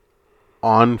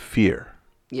on fear?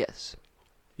 Yes,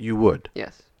 You would.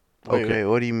 yes. Wait, Okay. wait,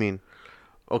 what do you mean?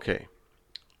 Okay.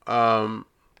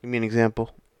 Give me an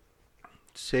example.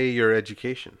 Say your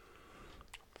education.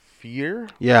 Fear?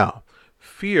 Yeah.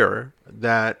 Fear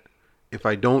that if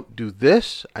I don't do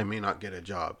this, I may not get a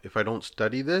job. If I don't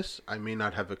study this, I may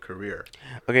not have a career.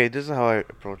 Okay, this is how I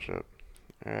approach it.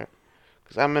 Alright?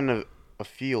 Because I'm in a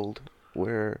field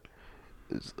where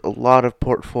there's a lot of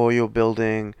portfolio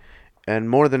building, and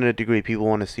more than a degree, people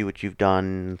want to see what you've done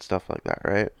and stuff like that,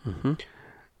 right? Mm-hmm.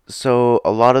 So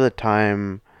a lot of the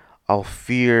time, I'll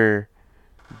fear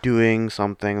doing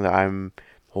something that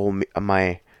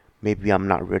maybe I'm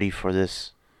not ready for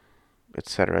this,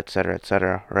 etc., etc.,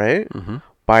 etc., right? Mm-hmm.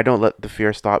 But I don't let the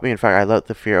fear stop me. In fact, I let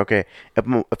the fear. Okay,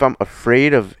 if I'm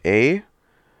afraid of A,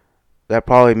 that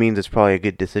probably means it's probably a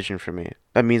good decision for me.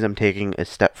 That means I'm taking a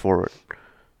step forward.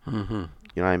 Mm-hmm.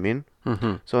 You know what I mean?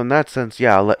 Mm-hmm. So in that sense,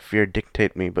 yeah, I'll let fear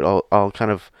dictate me, but I'll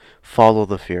kind of follow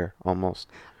the fear almost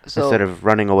instead So of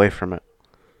running away from it.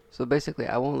 so basically,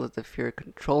 I won't let the fear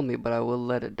control me, but I will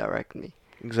let it direct me.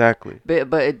 Exactly.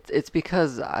 But it's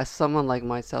because as someone like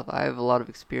myself, I have a lot of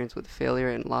experience with failure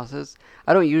and losses.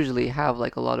 I don't usually have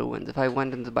like a lot of wins. If I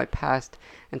went into my past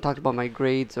and talked about my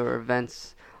grades or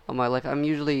events of my life, I'm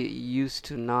usually used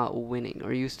to not winning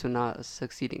or used to not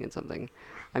succeeding in something.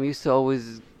 I'm used to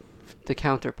always the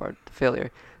counterpart, the failure.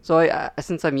 So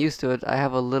since I'm used to it, I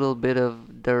have a little bit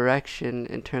of direction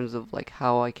in terms of like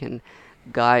how I can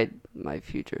guide my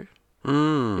future.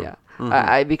 Mm. Yeah. Mm-hmm.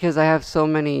 I because I have so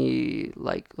many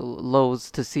like lows,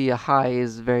 to see a high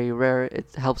is very rare.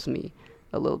 It helps me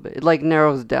a little bit. It like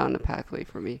narrows down the pathway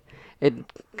for me. It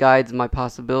guides my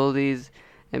possibilities.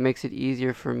 It makes it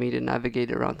easier for me to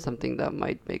navigate around something that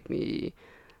might make me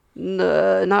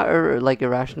not like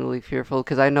irrationally fearful,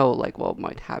 because I know like what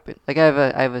might happen. Like I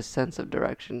have a sense of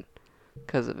direction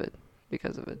because of it.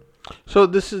 Because of it, So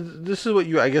this is what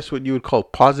I guess what you would call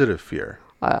positive fear.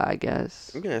 I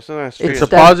guess. Yeah, so that's It's fear. It's a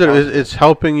stems- positive. It's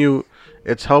helping you.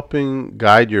 It's helping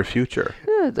guide your future.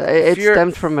 Yeah, it Fear-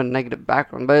 stems from a negative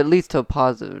background, but it leads to a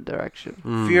positive direction.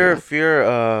 Mm.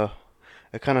 Fear,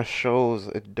 it kind of shows,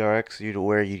 it directs you to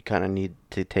where you kind of need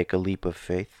to take a leap of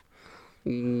faith.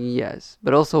 Yes,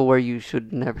 but also where you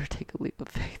should never take a leap of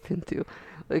faith into.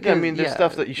 Yeah, I mean, there's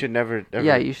stuff that you should never. Ever,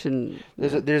 Yeah, you shouldn't.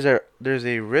 there's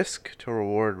a risk to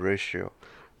reward ratio,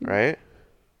 right?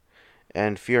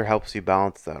 And fear helps you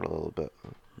balance that a little bit,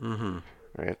 Mm-hmm.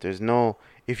 right?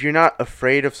 If you're not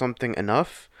afraid of something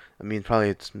enough, I mean, probably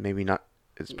it's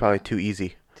probably too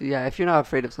easy. Yeah, if you're not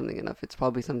afraid of something enough, it's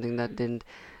probably something that didn't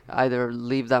either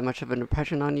leave that much of an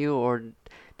impression on you or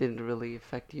didn't really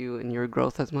affect you in your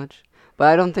growth as much. But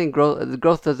I don't think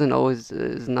growth doesn't always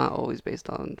is not always based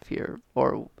on fear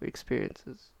or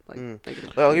experiences like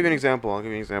negative Well, I'll give you an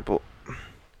experiences. example.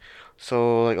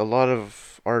 So, like a lot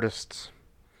of artists,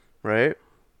 right?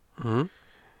 Mm-hmm.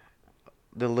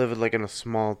 They live like in a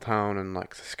small town in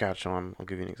like Saskatchewan. I'll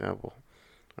give you an example.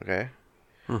 Okay.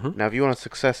 Mm-hmm. Now, if you want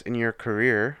success in your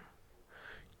career,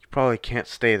 you probably can't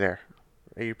stay there.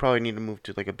 Right? You probably need to move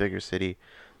to like a bigger city,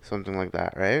 something like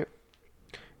that, right?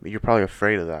 But you're probably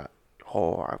afraid of that.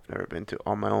 Oh, I've never been to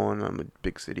on my own. I'm a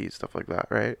big city, stuff like that,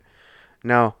 right?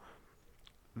 Now,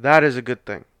 that is a good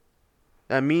thing.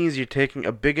 That means you're taking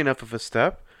a big enough of a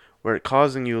step where it's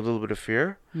causing you a little bit of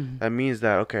fear. Mhm. That means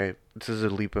that, okay, this is a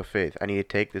leap of faith. I need to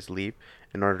take this leap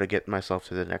in order to get myself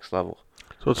to the next level.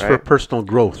 So it's Right. for personal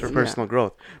growth. It's for Yeah. personal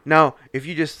growth. Now, if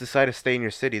you just decide to stay in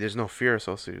your city, there's no fear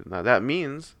associated with that. That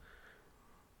means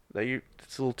that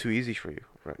it's a little too easy for you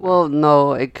right now. Well,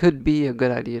 no, it could be a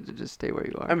good idea to just stay where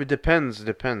you are. I mean, depends.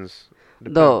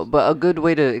 No, but a good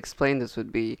way to explain this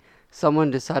would be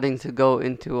someone deciding to go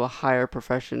into a higher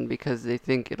profession because they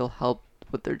think it'll help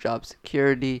with their job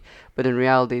security, but in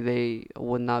reality they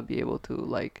would not be able to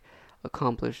like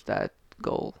accomplish that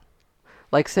goal.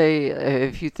 Like say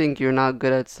if you think you're not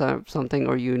good at something,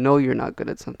 or you know you're not good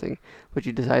at something, but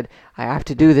you decide I have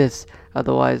to do this,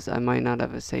 otherwise I might not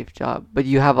have a safe job. But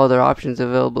you have other options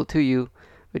available to you,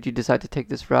 but you decide to take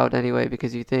this route anyway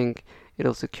because you think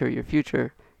it'll secure your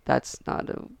future. That's not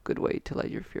a good way to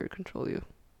let your fear control you.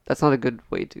 That's not a good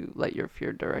way to let your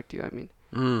fear direct you, I mean.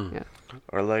 Mm. Yeah.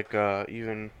 Or like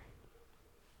even,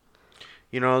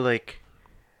 like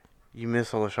you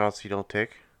miss all the shots you don't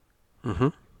take. Mm-hmm.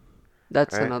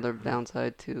 That's Right. another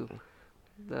downside to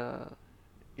the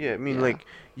Yeah, I mean, Yeah. like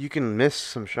you can miss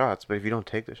some shots, but if you don't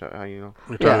take the shot, how you know?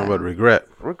 You're talking Yeah. about regret,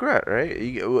 Regret, right?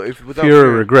 If without fear,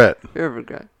 or regret. fear of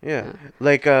regret. Yeah. Yeah.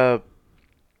 Like I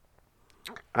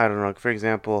don't know. For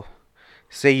example,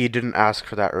 say you didn't ask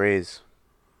for that raise,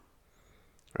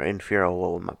 right? In fear of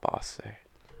what will my boss say.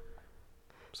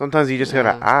 Sometimes you just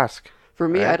gotta Yeah. ask. For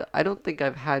me, Right. I don't think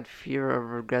I've had fear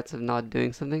of regrets of not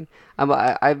doing something.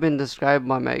 I've been described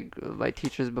by my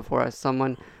teachers before as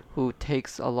someone who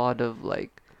takes a lot of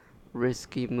like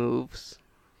risky moves,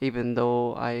 even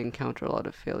though I encounter a lot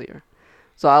of failure.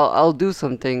 So I'll do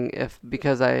something if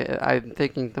because I'm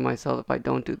thinking to myself, if I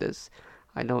don't do this,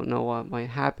 I don't know what might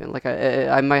happen. Like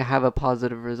I might have a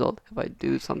positive result if I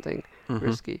do something Mm-hmm.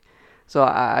 risky. So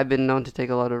I've been known to take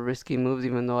a lot of risky moves,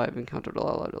 even though I've encountered a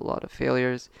lot of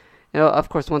failures. Of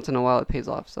course, once in a while it pays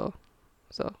off. So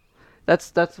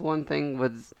that's one thing.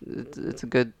 With it's a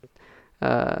good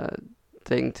uh,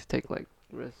 thing to take like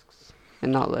risks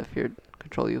and not let fear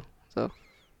control you. So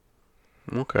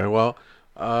Okay. Well,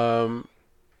 um,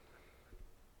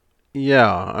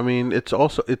 yeah. I mean, it's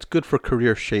good for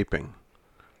career shaping.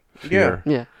 Fear.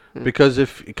 yeah, Because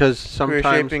Career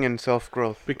sometimes shaping and self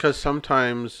growth. because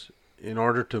sometimes in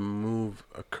order to move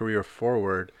a career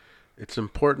forward, it's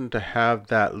important to have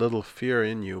that little fear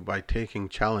in you by taking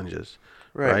challenges.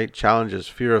 Right. Right? Challenges,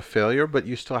 fear of failure, but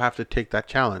you still have to take that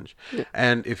challenge. Yeah.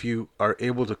 And if you are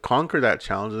able to conquer that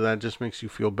challenge, that just makes you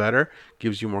feel better,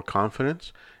 gives you more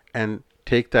confidence, and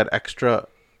take that extra,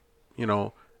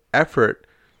 effort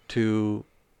to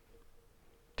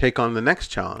take on the next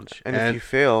challenge. And if you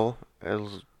fail,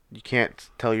 you can't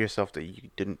tell yourself that you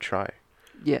didn't try.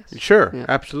 Yes. Sure, Yeah.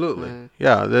 absolutely.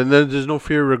 Yeah, then there's no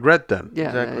fear of regret then. Yeah.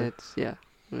 Exactly. It's yeah.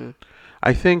 Mm.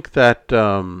 I think that,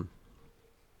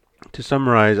 to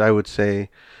summarize, I would say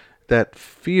that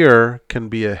fear can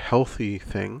be a healthy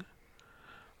thing,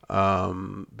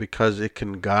 because it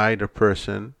can guide a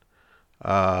person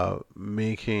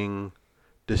making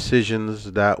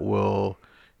decisions that will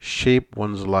shape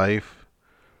one's life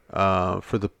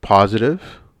for the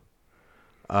positive.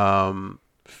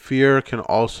 Fear can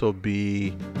also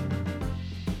be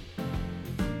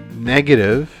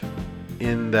negative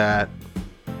in that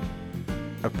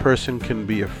a person can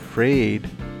be afraid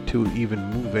to even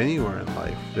move anywhere in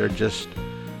life. They're just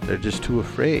too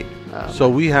afraid. So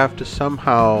we have to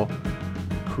somehow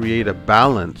create a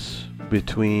balance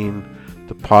between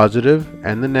the positive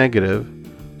and the negative,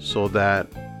 so that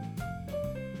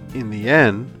in the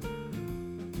end,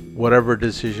 whatever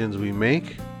decisions we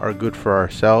make are good for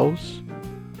ourselves,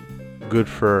 good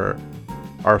for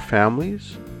our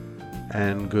families,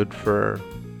 and good for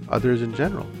others in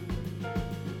general.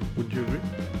 Would you agree?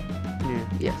 Yeah.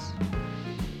 Yes.